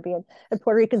in the Caribbean. And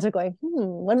Puerto Ricans are going,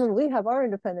 when will we have our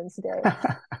Independence Day?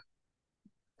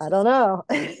 I don't know.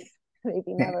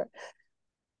 Maybe Yeah. never.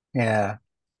 Yeah.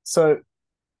 So,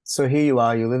 so here you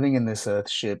are, you're living in this Earth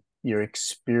ship, you're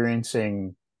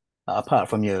experiencing, apart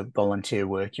from your volunteer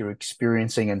work, you're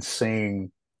experiencing and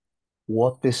seeing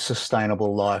what this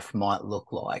sustainable life might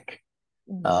look like.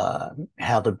 Mhm. uh,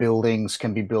 how the buildings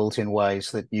can be built in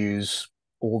ways that use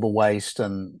all the waste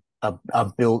and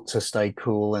are built to stay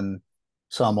cool in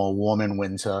summer or warm in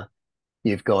winter.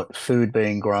 You've got food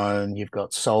being grown, you've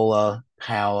got solar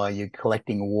power, you're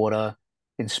collecting water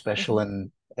in special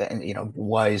Mhm. and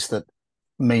ways that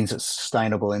means it's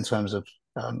sustainable in terms of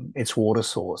its water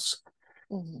source.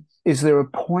 Mhm. Is there a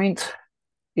point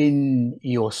in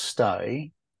your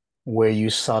stay where you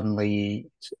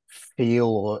suddenly feel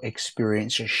or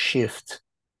experience a shift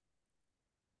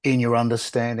in your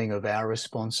understanding of our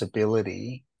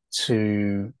responsibility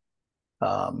to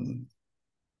um,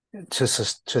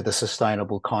 to the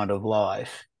sustainable kind of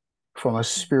life from a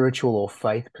spiritual or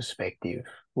faith perspective?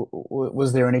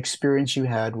 Was there an experience you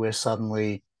had where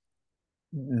suddenly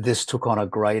this took on a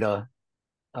greater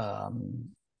um,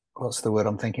 what's the word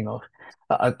I'm thinking of?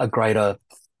 A greater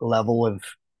level of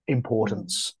Mhm.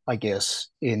 importance, I guess,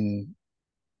 in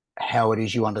how it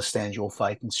is you understand your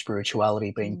faith and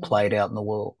spirituality being Mhm. played out in the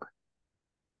world.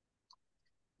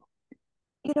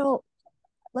 You know,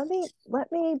 let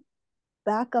me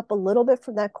back up a little bit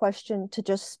from that question to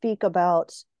just speak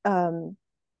about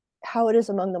how it is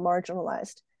among the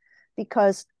marginalized,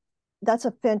 because that's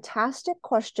a fantastic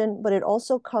question, but it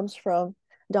also comes from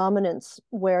dominance,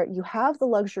 where you have the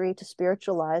luxury to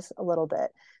spiritualize a little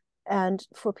bit. And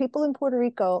for people in Puerto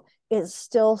Rico, it's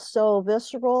still so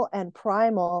visceral and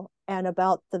primal and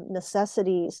about the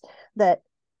necessities that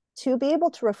to be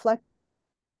able to reflect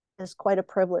is quite a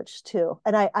privilege too.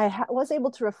 And I was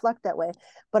able to reflect that way.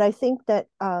 But I think that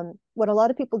what a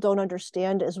lot of people don't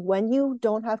understand is when you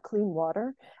don't have clean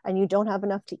water and you don't have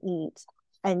enough to eat,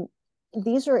 and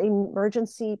these are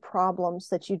emergency problems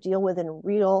that you deal with in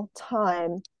real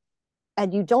time,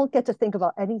 and you don't get to think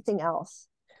about anything else.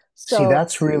 See, So,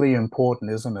 that's really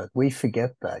important, isn't it? We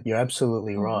forget that. You're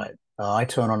absolutely mhm, right. I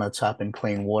turn on a tap and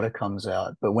clean water comes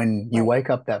out. But when you right. wake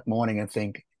up that morning and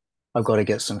think, I've got to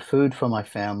get some food for my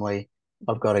family,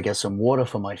 I've got to get some water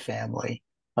for my family,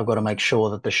 I've got to make Mhm, sure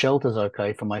that the shelter's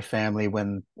okay for my family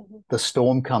when mhm. the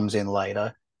storm comes in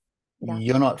later, Yeah,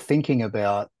 you're not thinking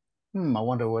about, I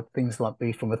wonder what things might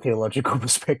be from a theological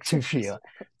perspective here.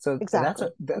 exactly. So Exactly.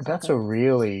 that's Exactly. a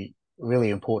really, really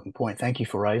important point. Thank you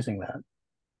for raising that.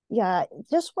 Yeah,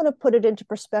 just want to put it into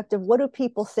perspective. What do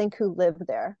people think who live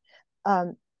there?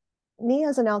 Um, Me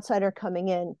as an outsider coming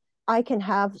in, I can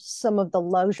have some of the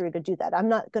luxury to do that. I'm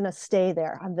not going to stay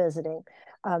there. I'm visiting.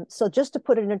 So just to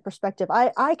put it in perspective,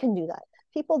 I can do that.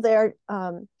 People there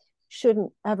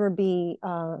shouldn't ever be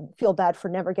feel bad for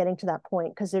never getting to that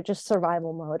point because they're just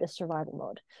survival mode is survival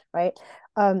mode, right?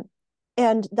 Um,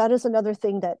 and that is another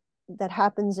thing that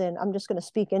happens in. I'm just going to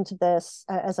speak into this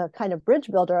as a kind of bridge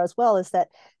builder as well. Is that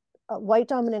white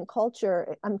dominant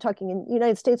culture, I'm talking in the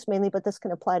United States mainly, but this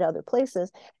can apply to other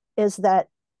places, is that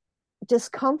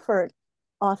discomfort,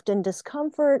 often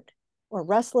discomfort or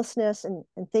restlessness and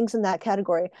things in that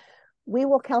category, we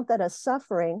will count that as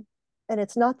suffering. And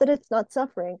it's not that it's not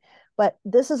suffering, but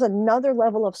this is another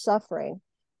level of suffering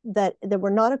that we're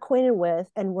not acquainted with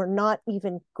and we're not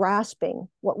even grasping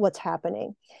what's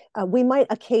happening. We might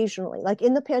occasionally, like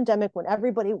in the pandemic when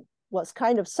everybody was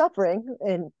kind of suffering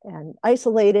and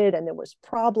isolated and there was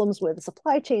problems with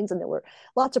supply chains and there were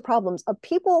lots of problems of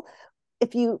people,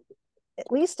 if you,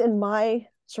 at least in my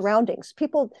surroundings,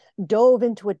 people dove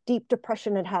into a deep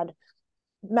depression and had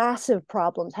massive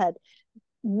problems, had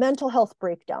mental health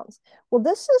breakdowns. Well,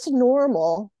 this is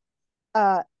normal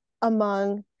uh,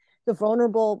 among the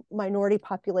vulnerable minority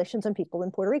populations and people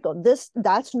in Puerto Rico.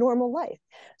 That's normal life.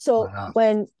 So Wow.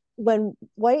 when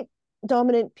white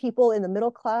dominant people in the middle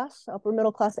class, upper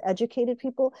middle class, educated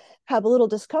people have a little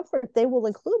discomfort, they will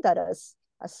include that as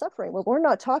suffering. But we're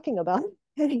not talking about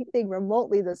anything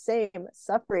remotely the same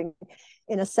suffering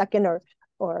in a second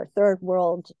or third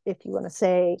world, if you want to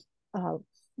say uh,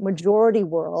 majority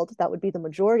world. That would be the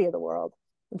majority of the world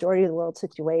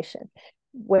situation,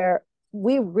 where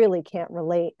we really can't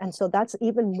relate. And so that's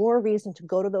even more reason to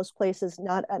go to those places,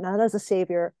 not as a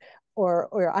savior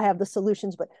or I have the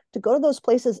solutions, but to go to those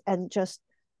places and just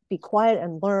be quiet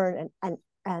and learn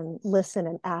and listen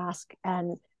and ask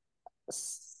and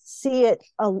see it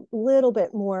a little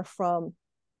bit more from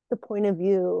the point of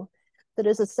view that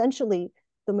is essentially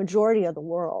the majority of the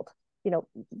world. You know,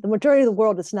 the majority of the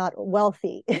world is not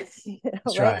wealthy,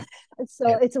 That's right? right. And so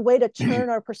Yeah. it's a way to turn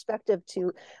our perspective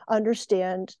to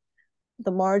understand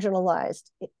the marginalized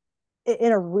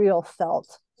in a real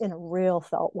felt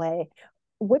way,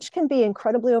 which can be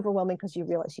incredibly overwhelming because you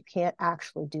realize you can't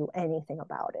actually do anything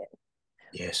about it.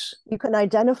 Yes. You can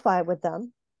identify with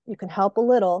them, you can help a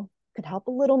little,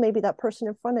 maybe that person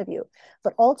in front of you,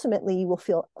 but ultimately you will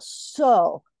feel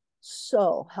so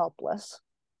helpless,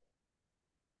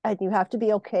 and you have to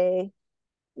be okay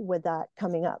with that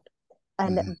coming up.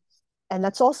 And Mm-hmm. and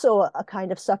that's also a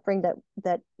kind of suffering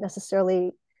that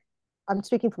necessarily, I'm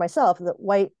speaking for myself, that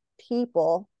white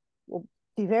people will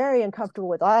be very uncomfortable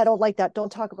with. Oh, I don't like that,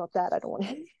 don't talk about that, I don't want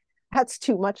to that's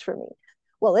too much for me.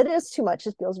 Well, it is too much,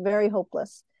 it feels very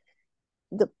hopeless.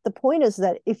 The point is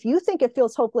that if you think it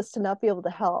feels hopeless to not be able to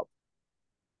help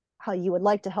how you would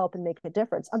like to help and make a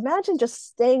difference, imagine just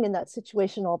staying in that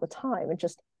situation all the time and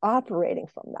just operating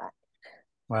from that.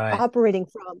 Right. Operating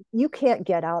from, you can't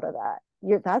get out of that.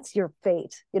 That's your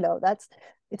fate. That's,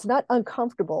 it's not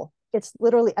uncomfortable. It's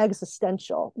literally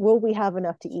existential. Will we have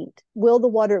enough to eat? Will the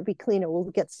water be cleaner? Will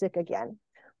we get sick again?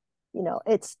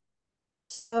 It's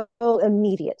so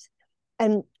immediate.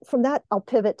 And from that, I'll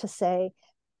pivot to say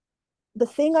the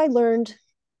thing I learned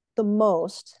the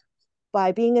most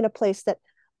by being in a place that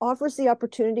offers the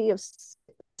opportunity of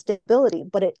stability,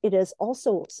 but it is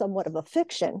also somewhat of a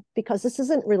fiction because this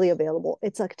isn't really available.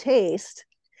 It's a taste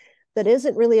that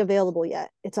isn't really available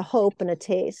yet. It's a hope and a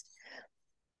taste.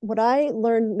 What I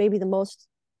learned, maybe the most,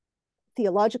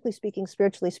 theologically speaking,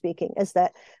 spiritually speaking, is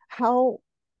that how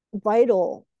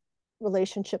vital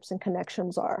relationships and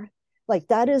connections are. Like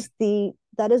that is the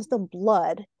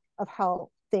blood of how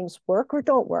things work or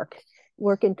don't work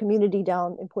in community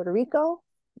down in Puerto Rico.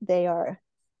 They are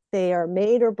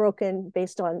made or broken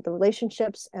based on the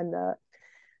relationships and the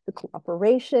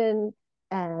cooperation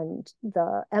and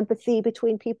the empathy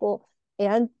between people,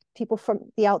 and people from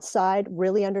the outside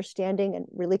really understanding and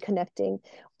really connecting,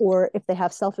 or if they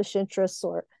have selfish interests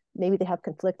or maybe they have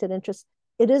conflicted interests.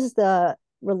 It is the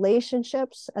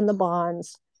relationships and the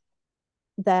bonds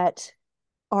that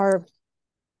are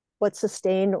what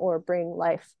sustain or bring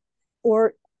life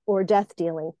or death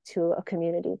dealing to a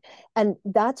community. And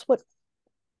that's what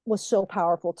was so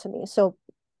powerful to me. So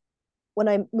when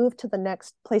I moved to the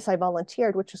next place I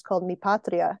volunteered, which is called Mi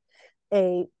Patria,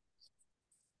 a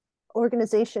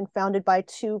organization founded by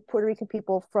two Puerto Rican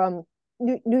people from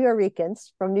New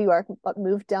Yorkers from New York, but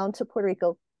moved down to Puerto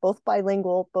Rico, both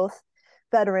bilingual, both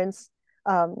veterans,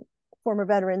 um, former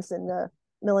veterans in the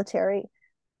military,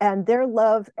 and their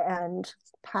love and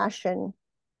passion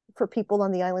for people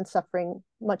on the island suffering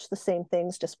much the same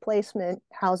things: displacement,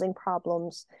 housing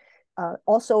problems,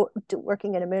 also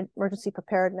working in emergency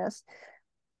preparedness.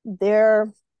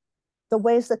 They're the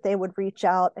ways that they would reach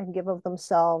out and give of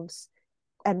themselves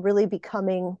and really be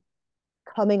coming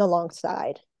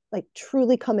alongside, like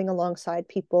truly coming alongside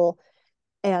people.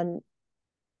 And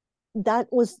that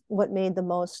was what made the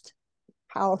most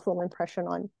powerful impression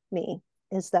on me,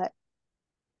 is that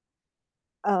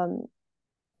um,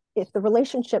 if the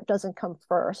relationship doesn't come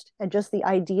first and just the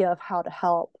idea of how to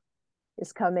help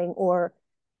is coming, or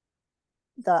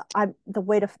the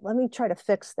way to, let me try to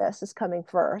fix this, is coming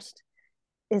first,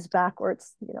 is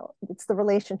backwards. It's the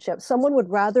relationship. Someone would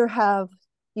rather have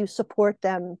you support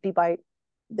them, be by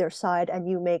their side, and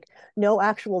you make no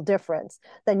actual difference,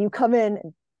 than you come in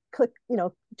and click,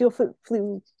 do a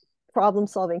few problem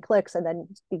solving clicks and then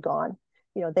be gone.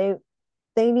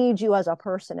 They need you as a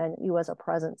person and you as a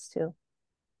presence too.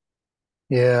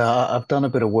 Yeah, I've done a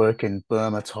bit of work in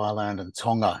Burma, Thailand, and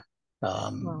Tonga,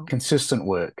 Wow. consistent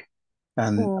work.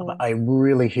 And Mm, I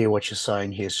really hear what you're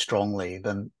saying here strongly.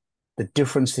 The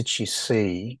difference that you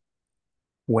see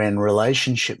when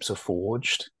relationships are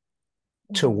forged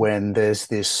to mm, when there's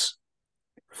this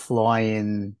fly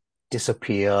in,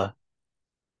 disappear,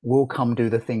 we'll come do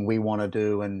the thing we want to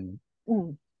do, and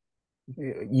mm,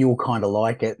 you'll kind of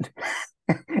like it,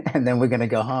 and then we're going to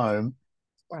go home.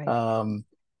 right. Um,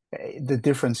 the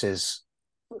difference is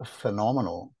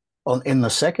phenomenal. In the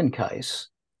second case,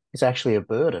 it's actually a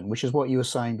burden, which is what you were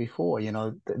saying before.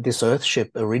 This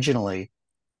Earthship originally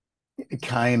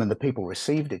came and the people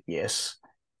received it, yes,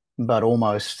 but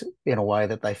almost in a way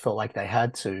that they felt like they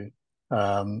had to,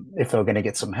 if they were going to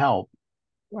get some help.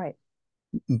 Right.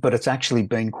 But it's actually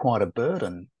been quite a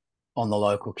burden on the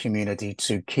local community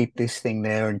to keep this thing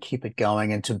there and keep it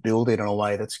going and to build it in a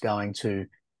way that's going to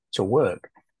work.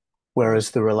 Wow.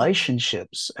 Whereas the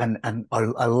relationships, and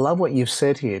I love what you've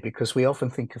said here, because we often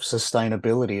think of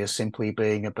sustainability as simply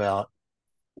being about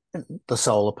the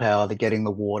solar power, the getting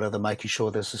the water, the making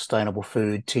sure there's sustainable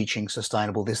food, teaching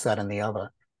sustainable this, that, and the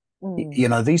other.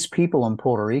 Mm, These people in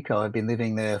Puerto Rico have been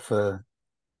living there for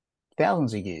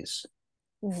thousands of years.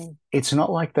 mm, It's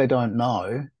not like they don't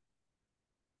know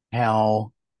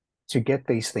how to get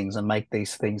these things and make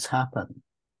these things happen.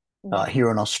 mm,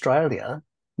 Here in Australia,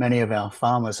 many of our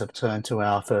farmers have turned to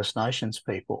our First Nations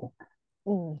people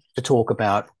mm, to talk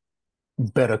about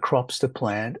better crops to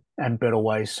plant and better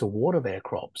ways to water their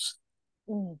crops,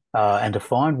 mm, and to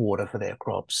find water for their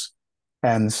crops.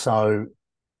 And so,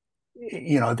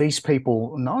 these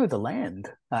people know the land,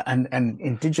 and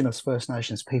Indigenous First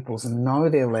Nations peoples know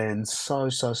their land so,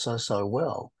 so, so, so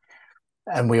well.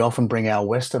 And we often bring our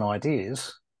Western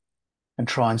ideas and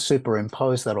try and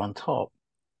superimpose that on top.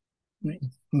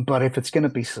 But if it's going to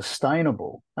be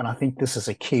sustainable, and I think this is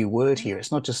a key word here,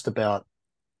 it's not just about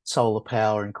solar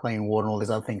power and clean water and all these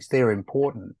other things. They're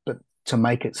important, but to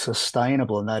make it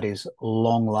sustainable, and that is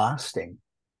long lasting,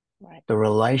 right. the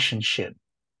relationship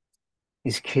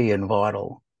is key and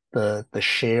vital. The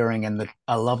sharing and the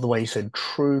I love the way you said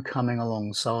true coming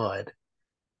alongside,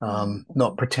 Mhm,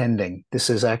 not mhm. pretending. This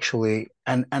is actually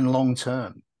and long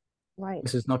term. Right.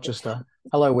 This is not just a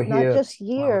hello, we're Not here. just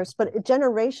years, but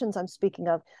generations I'm speaking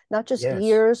of, not just Yes,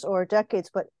 years or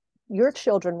decades, but your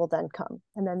children will then come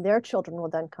and then their children will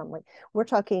then come. Like we're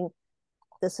talking,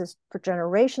 this is for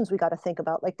generations we got to think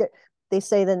about. Like they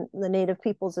say the native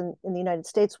peoples in the United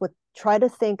States would try to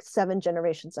think 7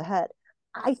 generations ahead.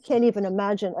 I can't even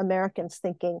imagine Americans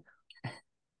thinking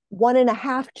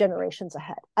 1.5 generations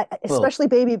ahead, well, especially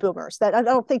baby boomers. That I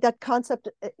don't think that concept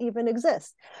even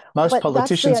exists. most But that's the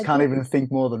politicians can't idea. even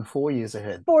think more than 4 years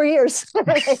ahead 4 years,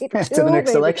 right? to the Two, next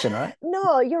maybe. election, right?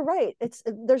 No, you're right. It's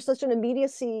there's such an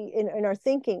immediacy in our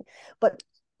thinking, but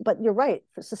you're right.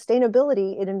 For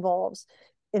sustainability, it involves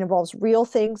real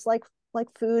things like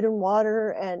food and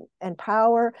water and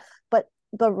power, but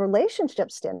the relationship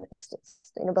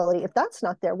sustainability, if that's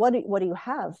not there, what do you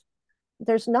have?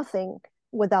 There's nothing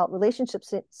without relationship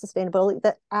sustainability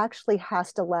that actually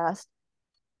has to last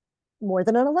more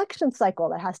than an election cycle,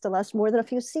 that has to last more than a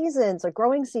few seasons or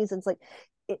growing seasons. Like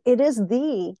it is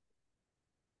the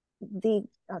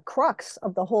crux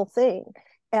of the whole thing.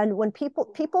 And when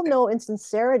people know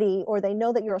insincerity, or they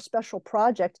know that you're a special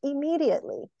project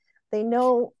immediately, they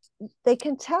know, they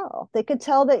can tell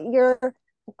that you're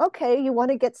okay, you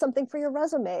want to get something for your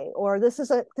resume, or this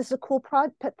is a cool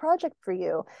pet project for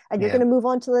you, and you're going Yeah, to move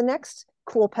on to the next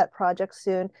cool pet project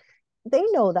soon. They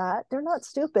know that. They're not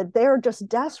stupid. They're just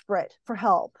desperate for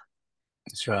help,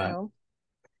 that's you right. know.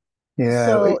 Yeah,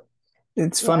 So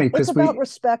it's yeah, funny it's because about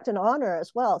respect and honor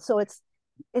as well. So it's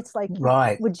like,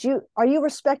 right. are you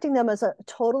respecting them as a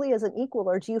totally as an equal,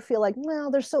 or do you feel like,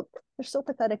 well, they're so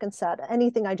pathetic and sad,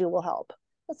 anything I do will help?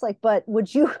 It's like, but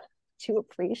would you do you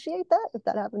appreciate that if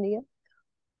that happened to you?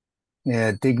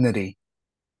 Yeah, dignity,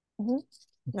 Mm-hmm.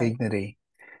 Right. dignity.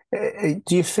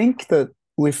 Do you think that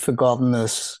we've forgotten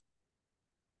this,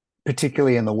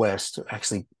 particularly in the West,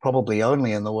 actually, probably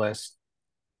only in the West,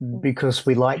 because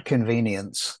we like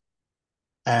convenience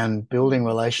and building Mm-hmm.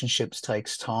 relationships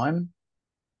takes time.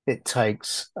 It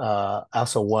takes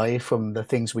us away from the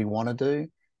things we want to do.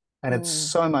 And it's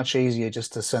Mm-hmm. so much easier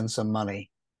just to send some money.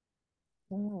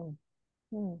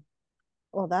 Mm-hmm.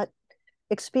 Well, that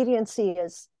expediency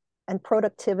is and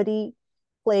productivity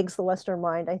plagues the Western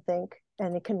mind, I think,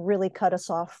 and it can really cut us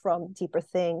off from deeper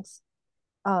things.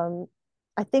 um,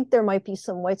 I think there might be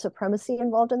some white supremacy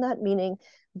involved in that, meaning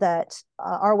that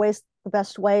our way's the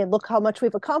best way, and look how much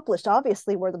we've accomplished.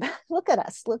 Obviously, we're the best. Look at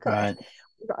us. Look at Right.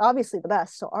 we're obviously the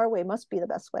best. So our way must be the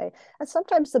best way. And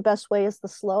sometimes the best way is the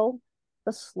slow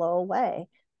way.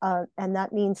 And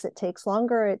that means it takes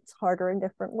longer. It's harder in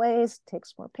different ways. It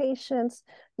takes more patience.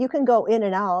 You can go in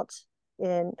and out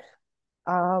in,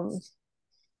 um,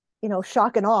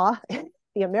 shock and awe,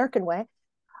 the American way,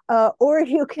 or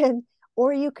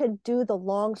you could do the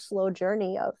long, slow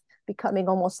journey of becoming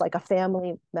almost like a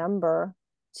family member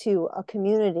to a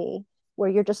community, where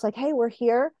you're just like, hey, we're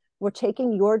here, we're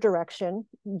taking your direction,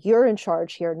 you're in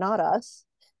charge here, not us,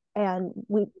 and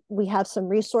we have some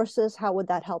resources. How would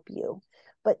that help you?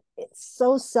 But it's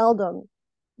so seldom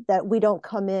that we don't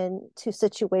come in to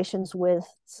situations with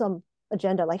some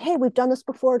agenda, like, hey, we've done this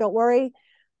before, don't worry,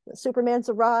 Superman's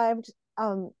arrived.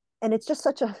 And it's just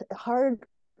such a hard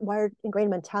wired ingrained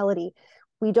mentality.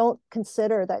 We don't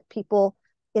consider that people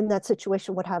in that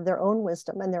situation would have their own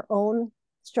wisdom and their own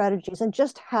strategies, and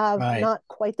just have Right. not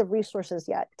quite the resources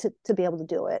yet to be able to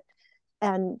do it.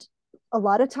 And a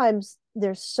lot of times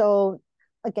they're so,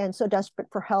 again, so desperate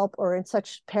for help or in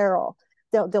such peril,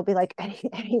 they'll be like,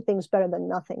 anything's better than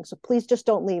nothing, so please just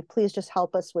don't leave, please just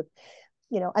help us with,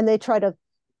 and they try to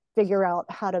figure out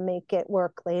how to make it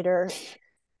work later.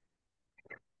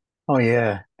 Oh,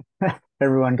 yeah.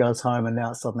 Everyone goes home and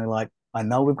now it's suddenly like, I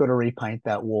know we've got to repaint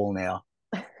that wall now,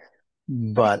 Right.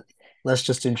 but let's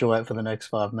just enjoy it for the next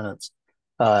 5 minutes.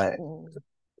 Uh, Mm.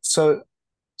 so,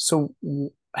 so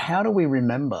how do we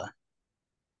remember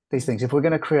these things if we're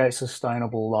going to create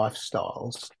sustainable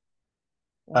lifestyles?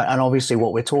 Right. And obviously,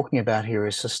 what we're talking about here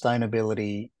is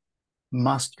sustainability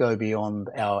must go beyond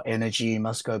our energy,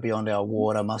 must go beyond our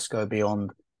water, must go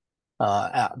beyond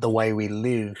the way we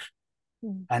live,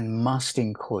 Mm. and must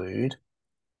include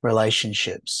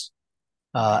relationships.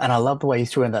 Right. And I love the way you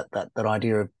threw in that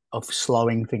idea of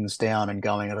slowing things down and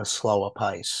going at a slower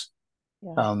pace.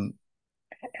 Yeah. Um,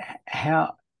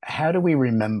 how do we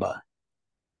remember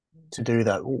to do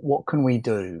that? What can we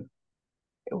do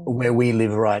Mm. where we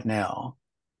live right now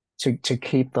to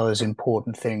keep those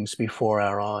important things before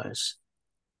our eyes?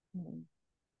 Mm.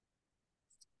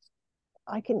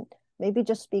 I can maybe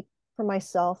just speak for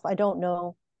myself. I don't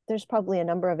know. There's probably a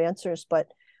number of answers, but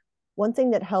one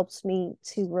thing that helps me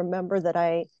to remember that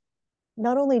I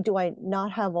not only do I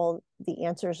not have all the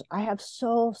answers, I have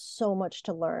so much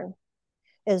to learn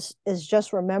is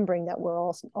just remembering that we're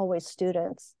all always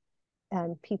students,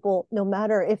 and people, no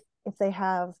matter if they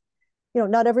have,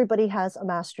 not everybody has a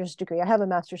master's degree. I have a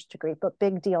master's degree, but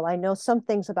big deal. I know some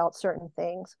things about certain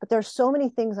things, but there's so many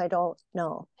things I don't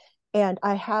know. And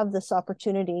I have this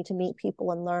opportunity to meet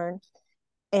people and learn,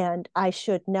 and I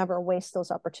should never waste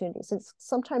those opportunities. It's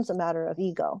sometimes a matter of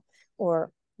ego,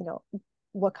 or,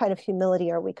 what kind of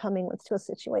humility are we coming with to a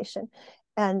situation?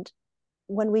 And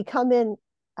when we come in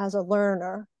as a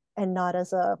learner and not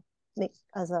as an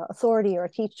authority or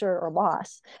a teacher or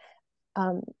boss,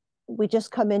 um, we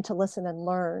just come in to listen and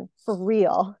learn for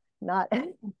real, not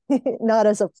not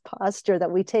as a posture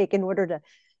that we take in order to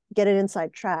get an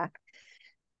inside track.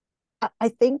 I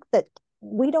think that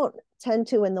we don't tend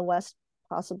to in the West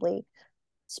possibly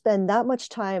spend that much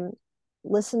time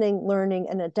listening, learning,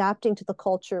 and adapting to the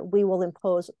culture. We will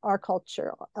impose our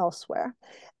culture elsewhere.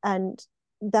 And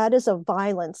that is a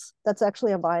violence. That's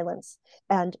actually a violence.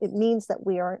 And it means that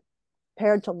we aren't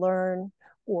prepared to learn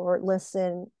or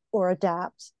listen or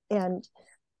adapt. And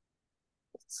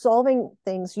solving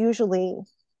things usually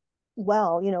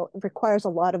well, requires a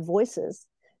lot of voices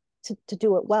to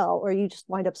do it well, or you just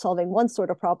wind up solving one sort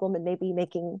of problem and maybe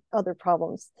making other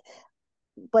problems.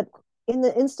 But in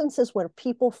the instances where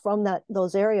people from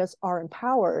those areas are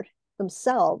empowered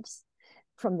themselves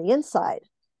from the inside,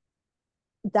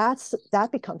 that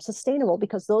becomes sustainable,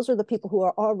 because those are the people who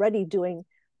are already doing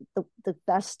the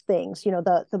best things,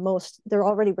 the most. They're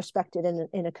already respected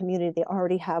in a community. They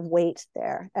already have weight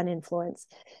there and influence.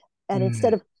 And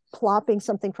instead Mm, of plopping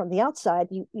something from the outside,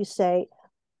 you say,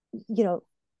 you know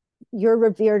you're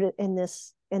revered in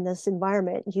this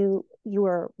environment. You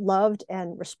are loved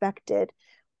and respected.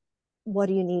 What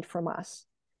do you need from us?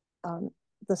 um,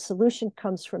 the solution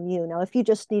comes from you. Now, if you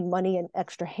just need money and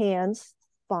extra hands,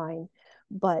 fine.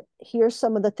 But here's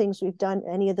some of the things we've done.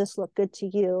 Any of this look good to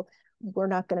you? We're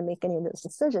not going to make any of those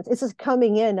decisions. It's just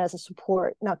coming in as a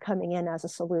support, not coming in as a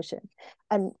solution.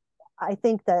 And I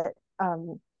think that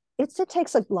it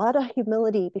takes a lot of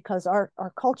humility, because our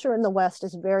culture in the West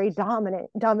is very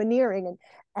domineering,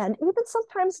 and even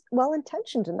sometimes well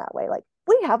intentioned in that way. Like,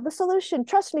 we have the solution.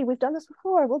 Trust me, we've done this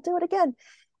before. We'll do it again.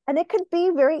 And it could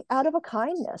be very out of a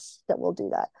kindness that we'll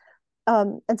do that,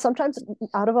 and sometimes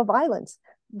out of a violence.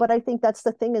 But I think that's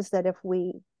the thing, is that if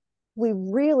we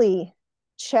really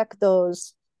check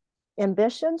those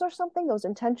ambitions or something, those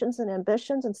intentions and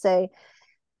ambitions, and say,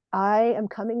 I am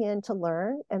coming in to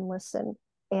learn and listen,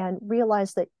 and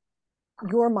realize that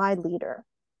you're my leader.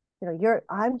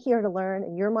 I'm here to learn,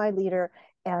 and you're my leader,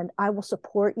 and I will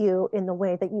support you in the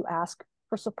way that you ask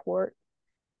for support,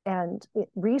 and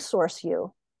resource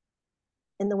you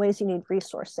in the ways you need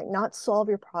resourcing, not solve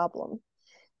your problem.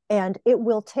 And it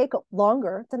will take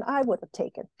longer than I would have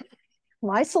taken.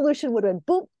 My solution would have been,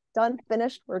 boom, done,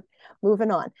 finished, we're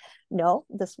moving on. No,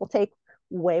 this will take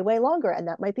way longer. And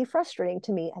that might be frustrating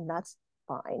to me. And that's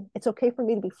fine. It's okay for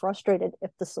me to be frustrated if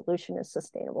the solution is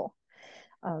sustainable.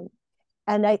 Um,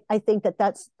 and I think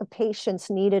that's the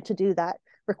patience needed to do that.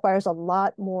 Requires a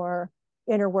lot more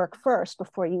inner work first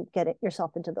before you get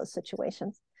yourself into those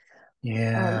situations. Um,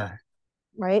 yeah.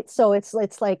 right. So it's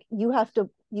like you have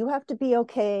to be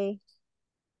okay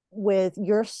with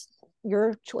your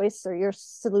choice or your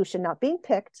solution not being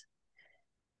picked,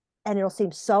 and it'll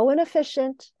seem so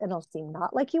inefficient, and it'll seem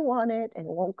not like you want it, and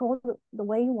it won't go the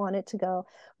way you want it to go,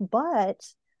 but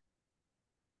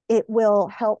it will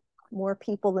help more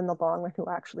people in the long run who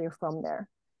actually are from there,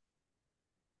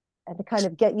 and to kind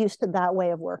of get used to that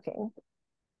way of working.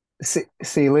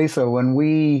 See, Lisa, when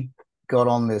we got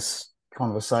on this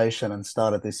conversation and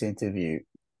started this interview,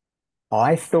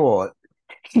 I thought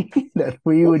that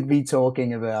we would be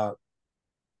talking about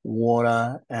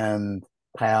water and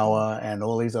power, and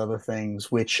all these other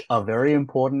things, which are very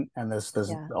important. And there's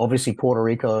Yeah. obviously Puerto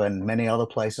Rico and many other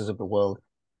places of the world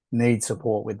need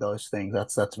support with those things.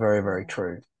 That's very, very Yeah.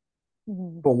 true.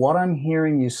 Mhm. But what I'm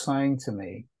hearing you saying to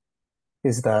me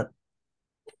is that,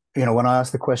 when I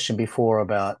asked the question before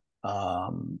about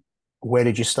where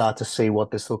did you start to see what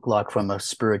this looked like from a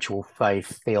spiritual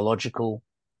faith, theological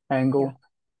Yeah. angle,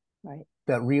 Right.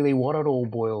 that really what it all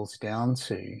boils down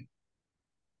to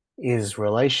is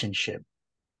relationship.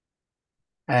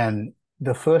 And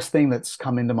the first thing that's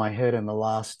come into my head in the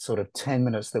last sort of 10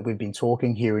 minutes that we've been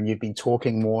talking here, and you've been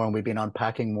talking more and we've been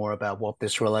unpacking more about what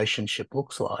this relationship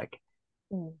looks like,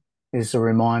 Mm. is a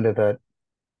reminder that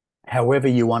however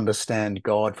you understand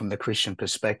God from the Christian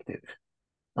perspective,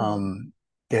 Mm. um,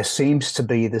 there seems to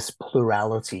be this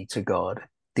plurality to God,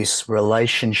 this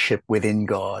relationship within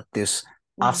God, this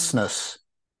Mm. usness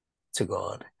to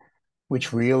God, which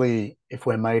Yes. really, if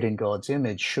we're made in God's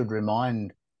image, should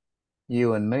remind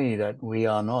you and me that we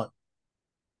are not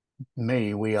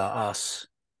me, we are us.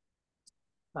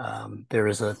 There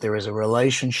is a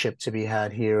relationship to be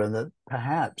had here, and that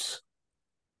perhaps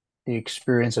the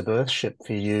experience of Earthship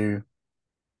for you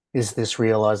is this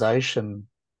realization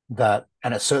that,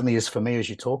 and it certainly is for me as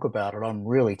you talk about it, I'm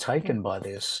really Mm. taken by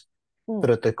this, that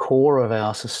Mm. at the core of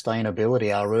our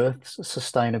sustainability, our Earth's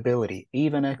sustainability,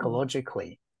 even Mm.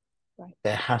 ecologically, Right.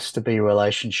 there has to be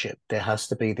relationship. There has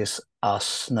to be this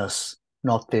usness,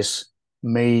 not this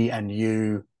me and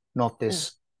you, not Mm.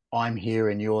 this I'm here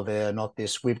and you're there, not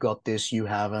this we've got this, you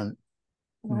haven't,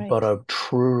 but Right. a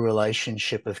true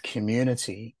relationship of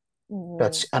community.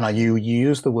 Mm. And you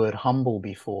used the word humble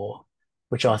before,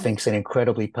 which I Mhm. think is an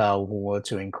incredibly powerful word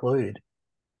to include.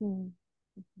 Mm.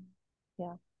 Mhm.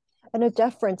 Yeah. And a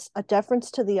deference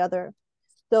to the other.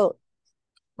 So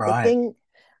the Right. thing,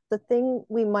 the thing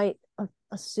we might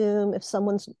assume, if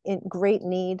someone's in great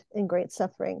need, in great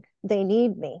suffering, they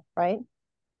need me, right?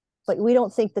 But we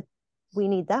don't think that we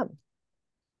need them.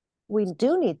 We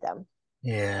do need them,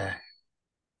 Yeah.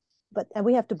 and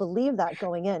we have to believe that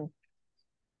going in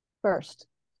first.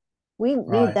 We need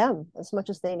Right. them as much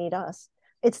as they need us.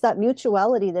 It's that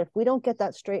mutuality that if we don't get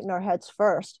that straight in our heads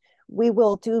first, we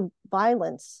will do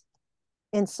violence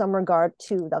in some regard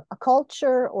to a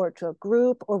culture or to a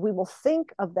group, or we will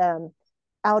think of them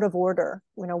out of order.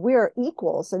 We're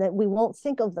equals, and that we won't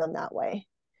think of them that way.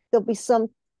 There'll be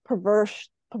some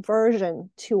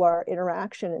perversion to our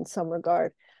interaction in some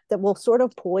regard that will sort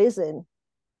of poison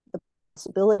the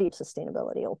possibility of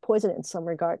sustainability, or poison it in some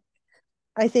regard.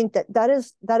 I think that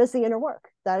is the inner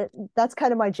work. That's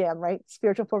kind of my jam, right?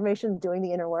 Spiritual formation, doing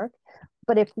the inner work.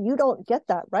 But if you don't get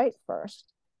that right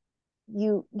first,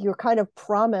 you're kind of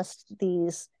promised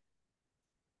these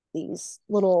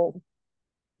little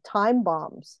time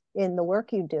bombs in the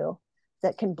work you do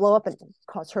that can blow up and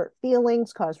cause hurt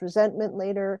feelings, cause resentment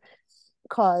later,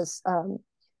 cause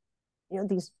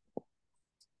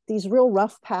these real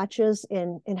rough patches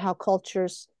in how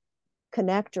cultures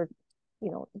connect or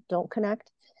don't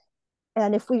connect.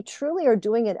 And if we truly are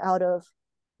doing it out of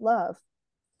love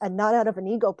and not out of an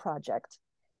ego project,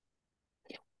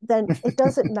 then it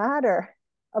doesn't matter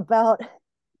about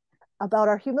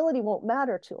our humility. Won't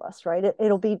matter to us, right?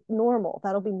 It'll be normal.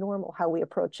 That'll be normal how we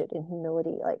approach it in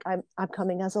humility. Like, I'm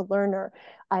coming as a learner.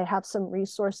 I have some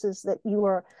resources that you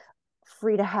are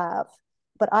free to have,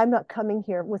 but I'm not coming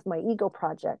here with my ego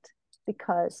project,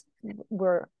 because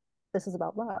we're this is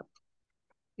about love.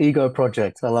 Ego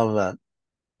project. I love that.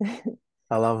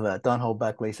 I love that. Don't hold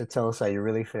back, Lisa. Tell us how you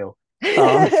really feel.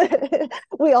 Um,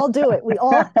 We all do it. We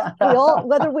all,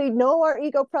 whether we know our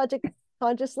ego project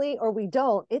consciously or we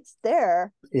don't, it's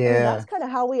there. I mean, that's yeah, kind of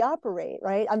how we operate,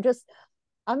 right?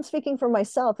 I'm speaking for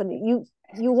myself, and you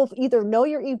will either know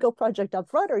your ego project up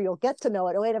front, or you'll get to know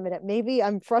it. Oh, wait a minute, maybe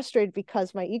I'm frustrated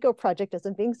because my ego project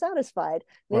isn't being satisfied.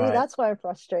 Maybe right. that's why I'm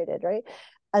frustrated, right?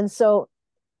 And so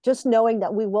just knowing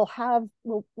that we'll have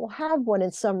one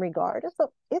in some regard.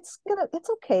 It's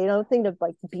okay. You know, thing to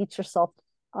like beat yourself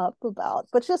up about,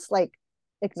 but just like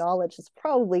acknowledge it's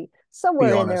probably Be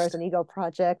somewhere in there as honest. an ego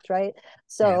project, right? Yeah.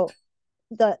 So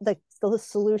the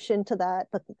solution to that,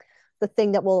 the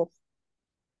thing that will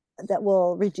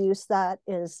reduce that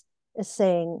is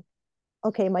saying,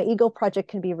 okay, my ego project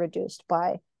can be reduced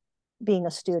by being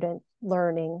a student,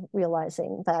 learning,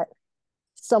 realizing that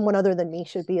someone other than me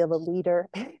should be the leader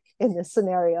in this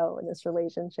scenario, in this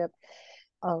relationship,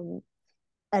 um,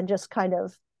 and just kind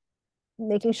of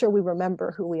making sure we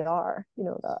remember who we are.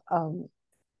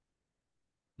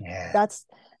 Yeah. That's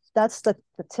the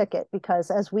ticket, because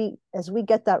as we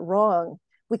get that wrong,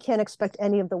 we can't expect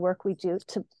any of the work we do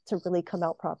to really come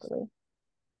out properly.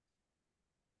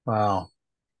 Wow.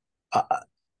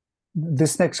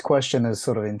 This next question is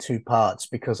sort of in two parts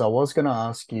because I was going to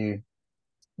ask you,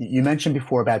 you mentioned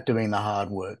before about doing the hard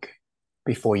work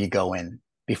before you go in,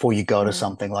 before you go to Mm,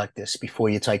 something like this, before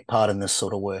you take part in this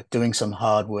sort of work, doing some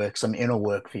hard work, some inner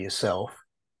work for yourself.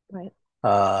 right.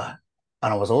 Uh,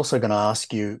 and I was also going to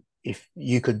ask you if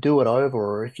you could do it over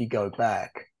or if you go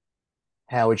back,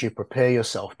 how would you prepare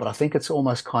yourself? But I think it's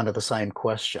almost kind of the same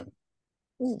question.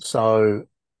 Mm, So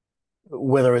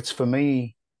whether it's for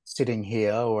me sitting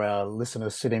here or our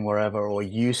listeners sitting wherever or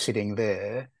you sitting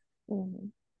there, mm,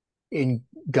 in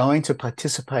going to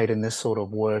participate in this sort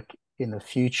of work in the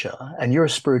future, and you're a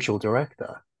spiritual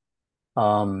director,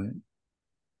 um,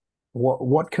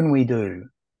 what can we do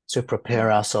to prepare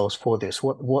mm, ourselves for this?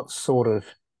 What sort of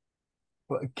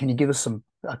can you give us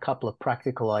a couple of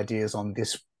practical ideas on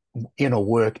this inner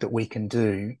work that we can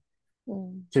do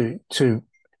mm, to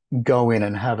go in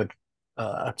and have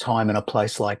a time in a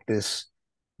place like this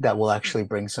that will actually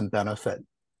bring some benefit?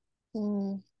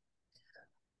 mm.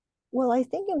 Well, I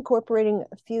think incorporating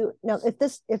a few now, if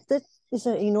this is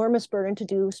an enormous burden to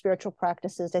do spiritual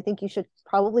practices, I think you should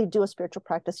probably do a spiritual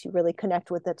practice you really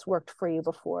connect with that's worked for you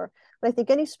before. But I think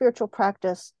any spiritual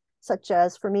practice, such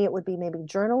as for me, it would be maybe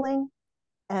journaling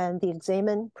and the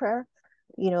examen prayer,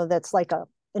 that's like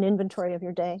an inventory of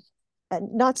your day.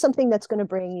 And not something that's going to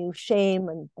bring you shame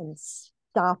and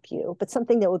stop you, but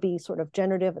something that would be sort of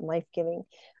generative and life-giving,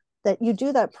 that you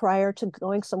do that prior to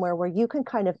going somewhere where you can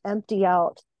kind of empty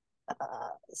out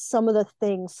some of the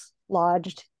things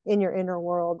lodged in your inner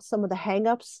world, some of the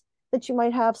hangups that you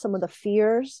might have, some of the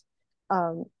fears,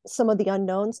 some of the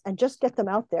unknowns, and just get them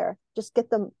out there, just get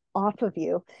them off of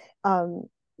you. Um,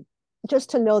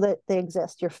 just to know that they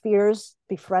exist. Your fears,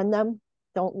 befriend them.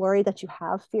 Don't worry that you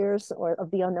have fears or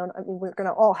of the unknown. I mean, we're going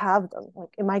to all have them. Like,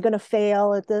 am I going to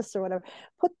fail at this or whatever?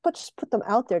 Just put them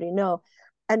out there to know.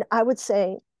 And I would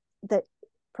say that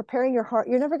preparing your heart,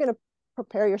 you're never going to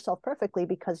prepare yourself perfectly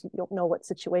because you don't know what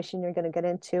situation you're going to get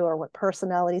into or what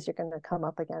personalities you're going to come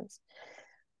up against.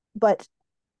 But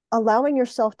allowing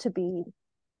yourself to be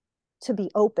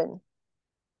open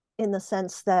in the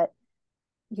sense that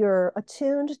you're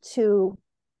attuned to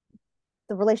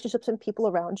the relationships and people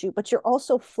around you, but you're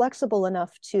also flexible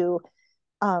enough to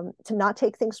not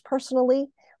take things personally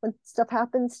when stuff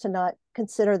happens, to not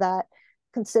consider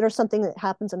something that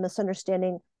happens, a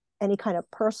misunderstanding, any kind of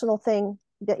personal thing,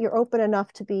 that you're open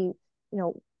enough to be, you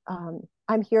know,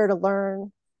 I'm here to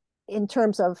learn, in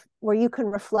terms of where you can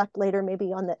reflect later, maybe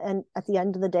on the end, at the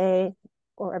end of the day,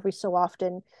 or every so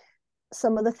often,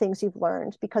 some of the things you've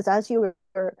learned. Because as you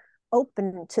are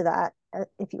open to that,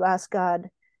 if you ask God,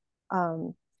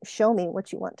 um, show me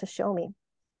what you want to show me,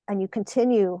 and you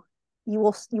continue, you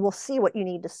will see what you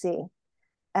need to see.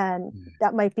 And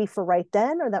that might be for right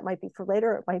then, or that might be for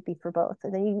later, it might be for both.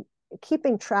 And then you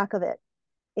keeping track of it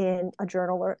in a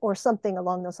journal, or something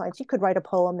along those lines. You could write a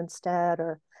poem instead,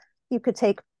 or you could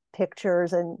take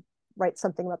pictures and write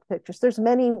something about the pictures. There's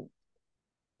many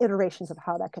iterations of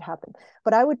how that could happen.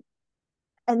 But I would,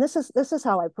 and this is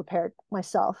how I prepared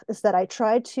myself, is that I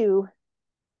tried to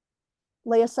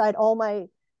lay aside all my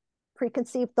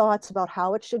preconceived thoughts about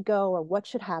how it should go or what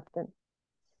should happen,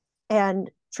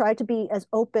 and try to be as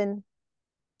open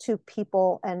to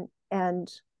people,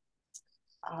 and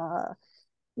uh,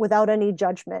 without any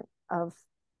judgment of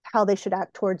how they should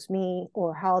act towards me,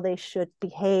 or how they should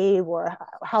behave, or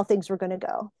how things were going to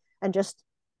go, and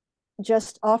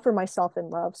just offer myself in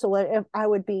love. So if I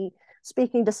would be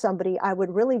speaking to somebody, I would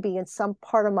really be in some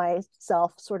part of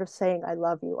myself sort of saying, I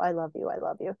love you, I love you, I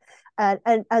love you.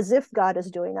 And as if God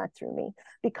is doing that through me,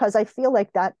 because I feel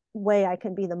like that way I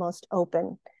can be the most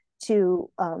open to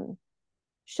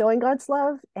showing God's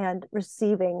love and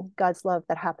receiving God's love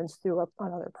that happens through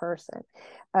another person.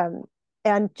 Um,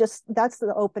 and just that's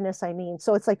the openness I mean.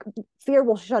 So it's like fear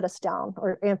will shut us down,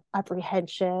 or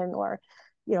apprehension, or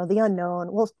the unknown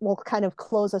will kind of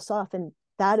close us off, and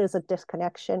that is a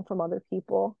disconnection from other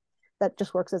people. That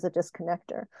just works as a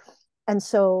disconnector. And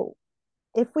so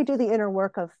if we do the inner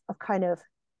work of kind of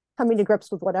coming to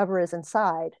grips with whatever is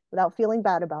inside without feeling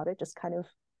bad about it, just kind of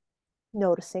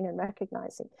noticing and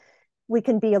recognizing, we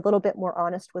can be a little bit more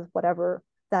honest with whatever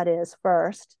that is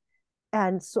first.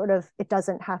 And sort of, it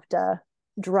doesn't have to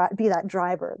be that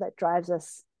driver that drives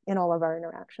us in all of our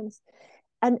interactions.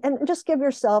 And just give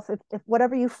yourself, if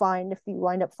whatever you find, if you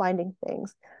wind up finding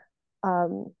things,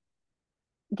 um,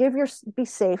 be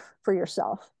safe for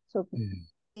yourself. So Mm.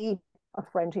 be a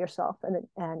friend to yourself.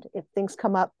 And if things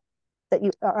come up that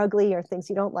you are ugly, or things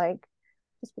you don't like,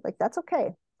 just be like, that's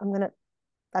okay.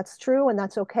 That's true, and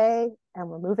that's okay. and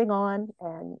we're moving on,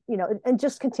 and and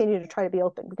just continue to try to be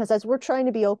open, because as we're trying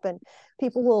to be open,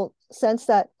 people will sense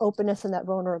that openness and that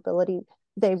vulnerability.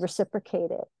 They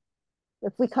reciprocate it.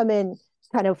 If we come in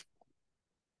kind of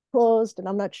closed and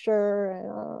I'm not sure,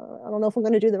 I don't know if I'm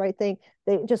going to do the right thing,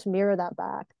 they just mirror that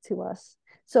back to us.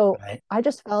 So Right. I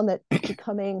just found that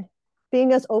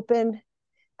being as open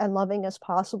and loving as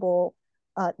possible,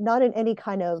 not in any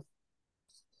kind of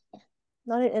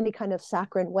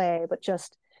saccharine way, but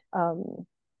just um,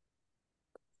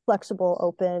 flexible,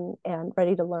 open, and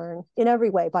ready to learn in every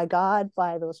way, by God,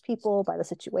 by those people, by the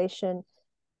situation.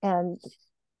 And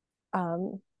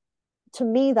um, to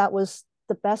me, that was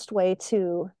the best way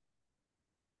to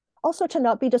also to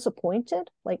not be disappointed,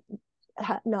 like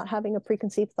not having a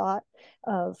preconceived thought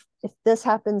of, if this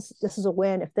happens, this is a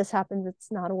win. If this happens,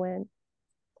 it's not a win.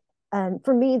 And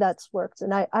for me, that's worked.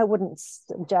 And I wouldn't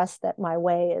suggest that my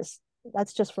way is,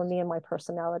 that's just for me and my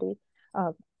personality.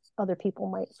 Other people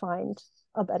might find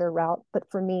a better route. But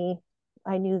for me,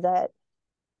 I knew that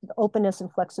the openness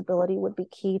and flexibility would be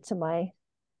key to my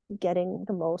getting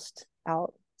the most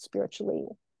out spiritually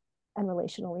and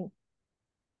relationally.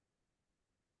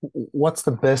 What's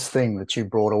the best thing that you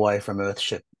brought away from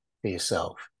Earthship for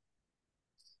yourself?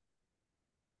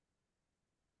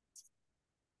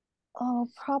 Oh,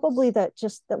 probably that,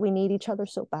 just that we need each other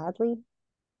so badly. I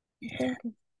Yeah.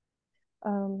 think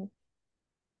um,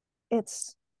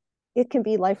 it's it can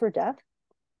be life or death.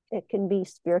 It can be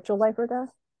spiritual life or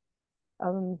death.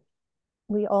 Um,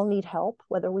 we all need help,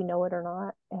 whether we know it or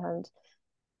not. And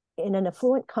in an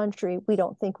affluent country, we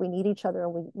don't think we need each other,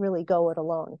 and we really go it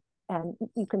alone. And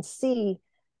you can see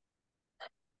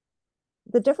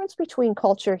the difference between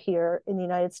culture here in the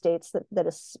United States that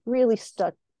is really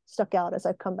stuck out as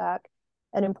I've come back,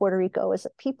 and in Puerto Rico, is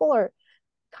that people are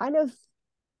kind of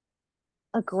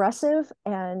aggressive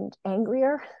and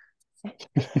angrier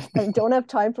and don't have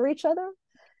time for each other.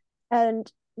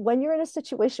 And when you're in a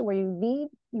situation where you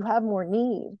have more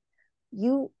need,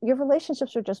 your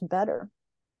relationships are just better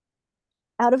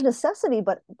out of necessity,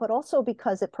 but also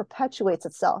because it perpetuates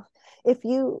itself. If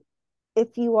you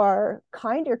are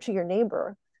kinder to your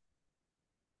neighbor,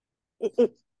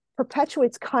 it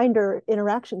perpetuates kinder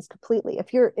interactions completely.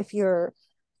 If you're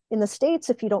in the States,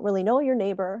 if you don't really know your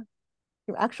neighbor,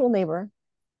 your actual neighbor,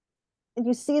 and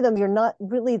you see them, you're not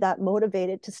really that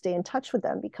motivated to stay in touch with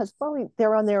them, because, well,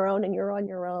 they're on their own and you're on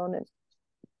your own, and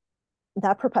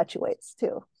that perpetuates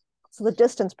too. So the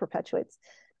distance perpetuates.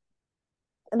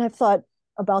 And I've thought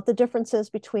about the differences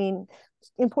between,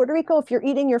 in Puerto Rico, if you're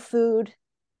eating your food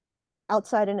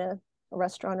outside in a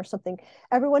restaurant or something,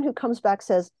 everyone who comes back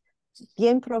says,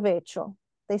 bien provecho.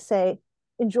 They say,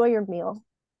 enjoy your meal.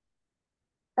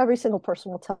 Every single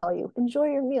person will tell you, enjoy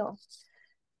your meal.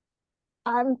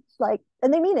 I'm like,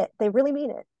 and they mean it. They really mean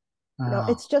it. Oh,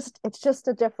 It's just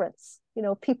a difference.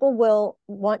 People will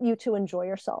want you to enjoy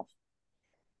yourself.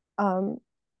 Um,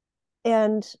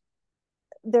 and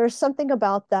there's something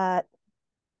about that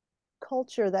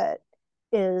culture that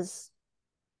is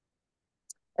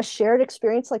a shared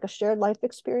experience, like a shared life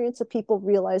experience, that people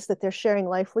realize that they're sharing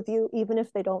life with you, even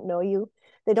if they don't know you.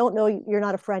 They don't know you're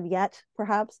not a friend yet,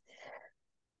 perhaps.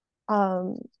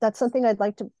 That's something I'd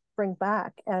like to bring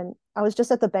back. And I was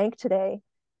just at the bank today,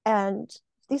 and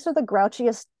these are the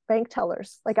grouchiest bank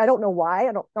tellers. Like, I don't know why.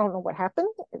 I don't know what happened.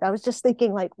 I was just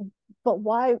thinking, like, but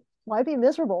why be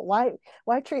miserable?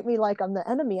 Why treat me like I'm the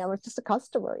enemy? I was just a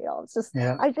customer. It's just,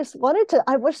 yeah. I just wanted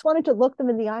to look them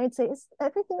in the eye and say, is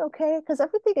everything okay? Because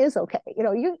everything is okay.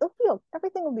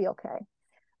 Everything will be okay.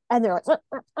 And they're like,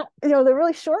 they're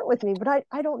really short with me, but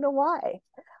I don't know why.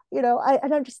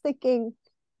 And I'm just thinking,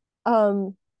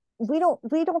 um, we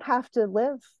don't have to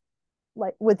live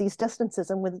like with these distances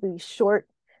and with these short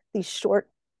sort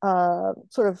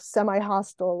of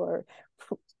semi-hostile or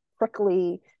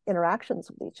prickly interactions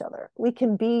with each other. We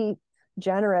can be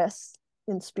generous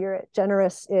in spirit,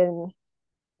 generous in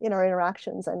our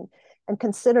interactions, and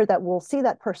consider that we'll see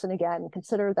that person again,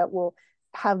 consider that we'll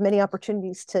have many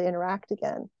opportunities to interact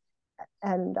again.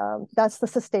 And that's the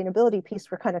sustainability piece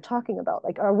we're kind of talking about.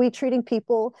 Like, are we treating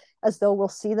people as though we'll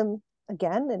see them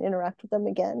again and interact with them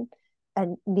again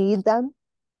and need them?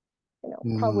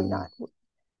 Probably Mm, not.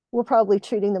 We're probably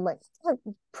treating them like, oh,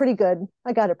 pretty good.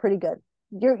 I got it pretty good.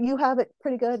 You have it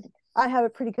pretty good. I have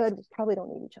it pretty good. We probably don't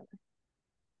need each other.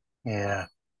 yeah.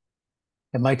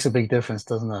 It makes a big difference,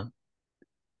 doesn't it?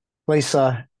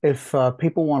 Lisa, if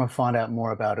people want to find out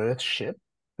more about Earthship,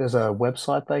 there's a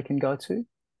website they can go to.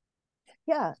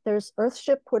 Yeah, there's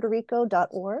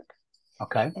earthshippuertorico.org.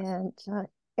 Okay. And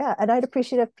yeah, and I'd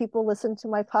appreciate if people listen to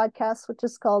my podcast, which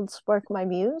is called Spark My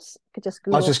Muse. You could just I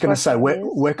was Google just going to Spark say, My where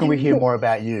Muse. where can we hear more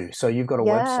about you? So you've got a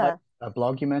website. Yeah. a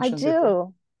blog you I mentioned before?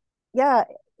 do. Yeah,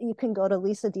 you can go to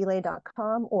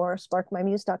lisadelay.com or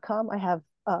sparkmymuse.com. I have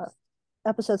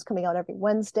episodes coming out every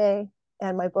Wednesday,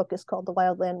 and my book is called The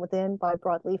Wild Land Within by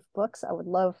Broadleaf Books. I would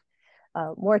love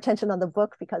more attention on the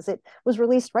book because it was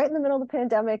released right in the middle of the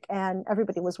pandemic and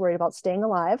everybody was worried about staying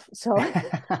alive. So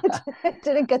it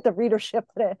didn't get the readership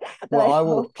that Well, I I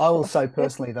hoped will for. say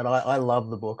personally that I love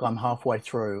the book. I'm halfway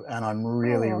through and I'm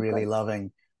really, Oh, really good.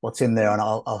 loving what's in there. And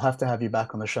I'll have to have you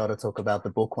back on the show to talk about the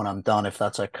book when I'm done, if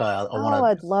that's okay. I Oh, want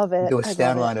I'd love to it. do a I'd love it.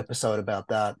 standalone episode about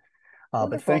that. But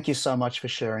thank Wonderful. you so much for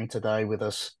sharing today with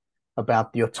us about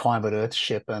your time at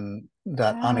Earthship and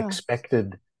that Yeah.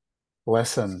 unexpected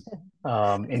lesson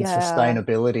in Yeah.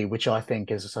 sustainability, which I think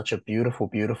is such a beautiful,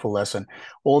 beautiful lesson.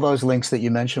 All those links that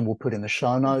you mentioned, we'll put in the show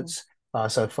Mhm. notes.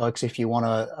 So, folks, if you want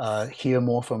to hear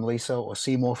more from Lisa or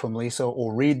see more from Lisa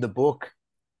or read the book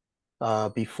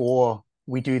before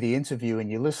we do the interview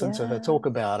and you listen to her Yeah. talk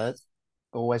about it,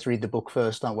 always read the book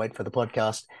first, don't wait for the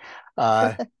podcast.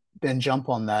 Uh, then jump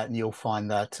on that and you'll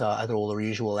find that at all the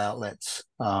usual outlets.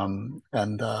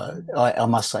 I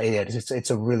must say, yeah, it's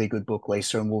a really good book,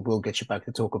 Lisa, and we'll get you back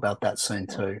to talk about that soon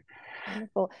too.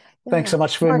 Wonderful. Thanks Yeah. so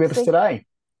much for being Mark, with us today.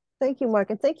 thank you, Mark.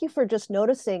 And thank you for just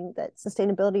noticing that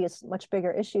sustainability is a much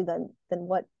bigger issue than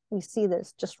what we see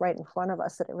that's just right in front of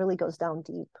us, that it really goes down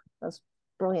deep. That's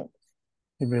brilliant.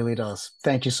 It really does.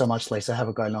 Thank you so much, Lisa. Have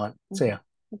a great night. See Mhm. ya.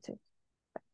 You too.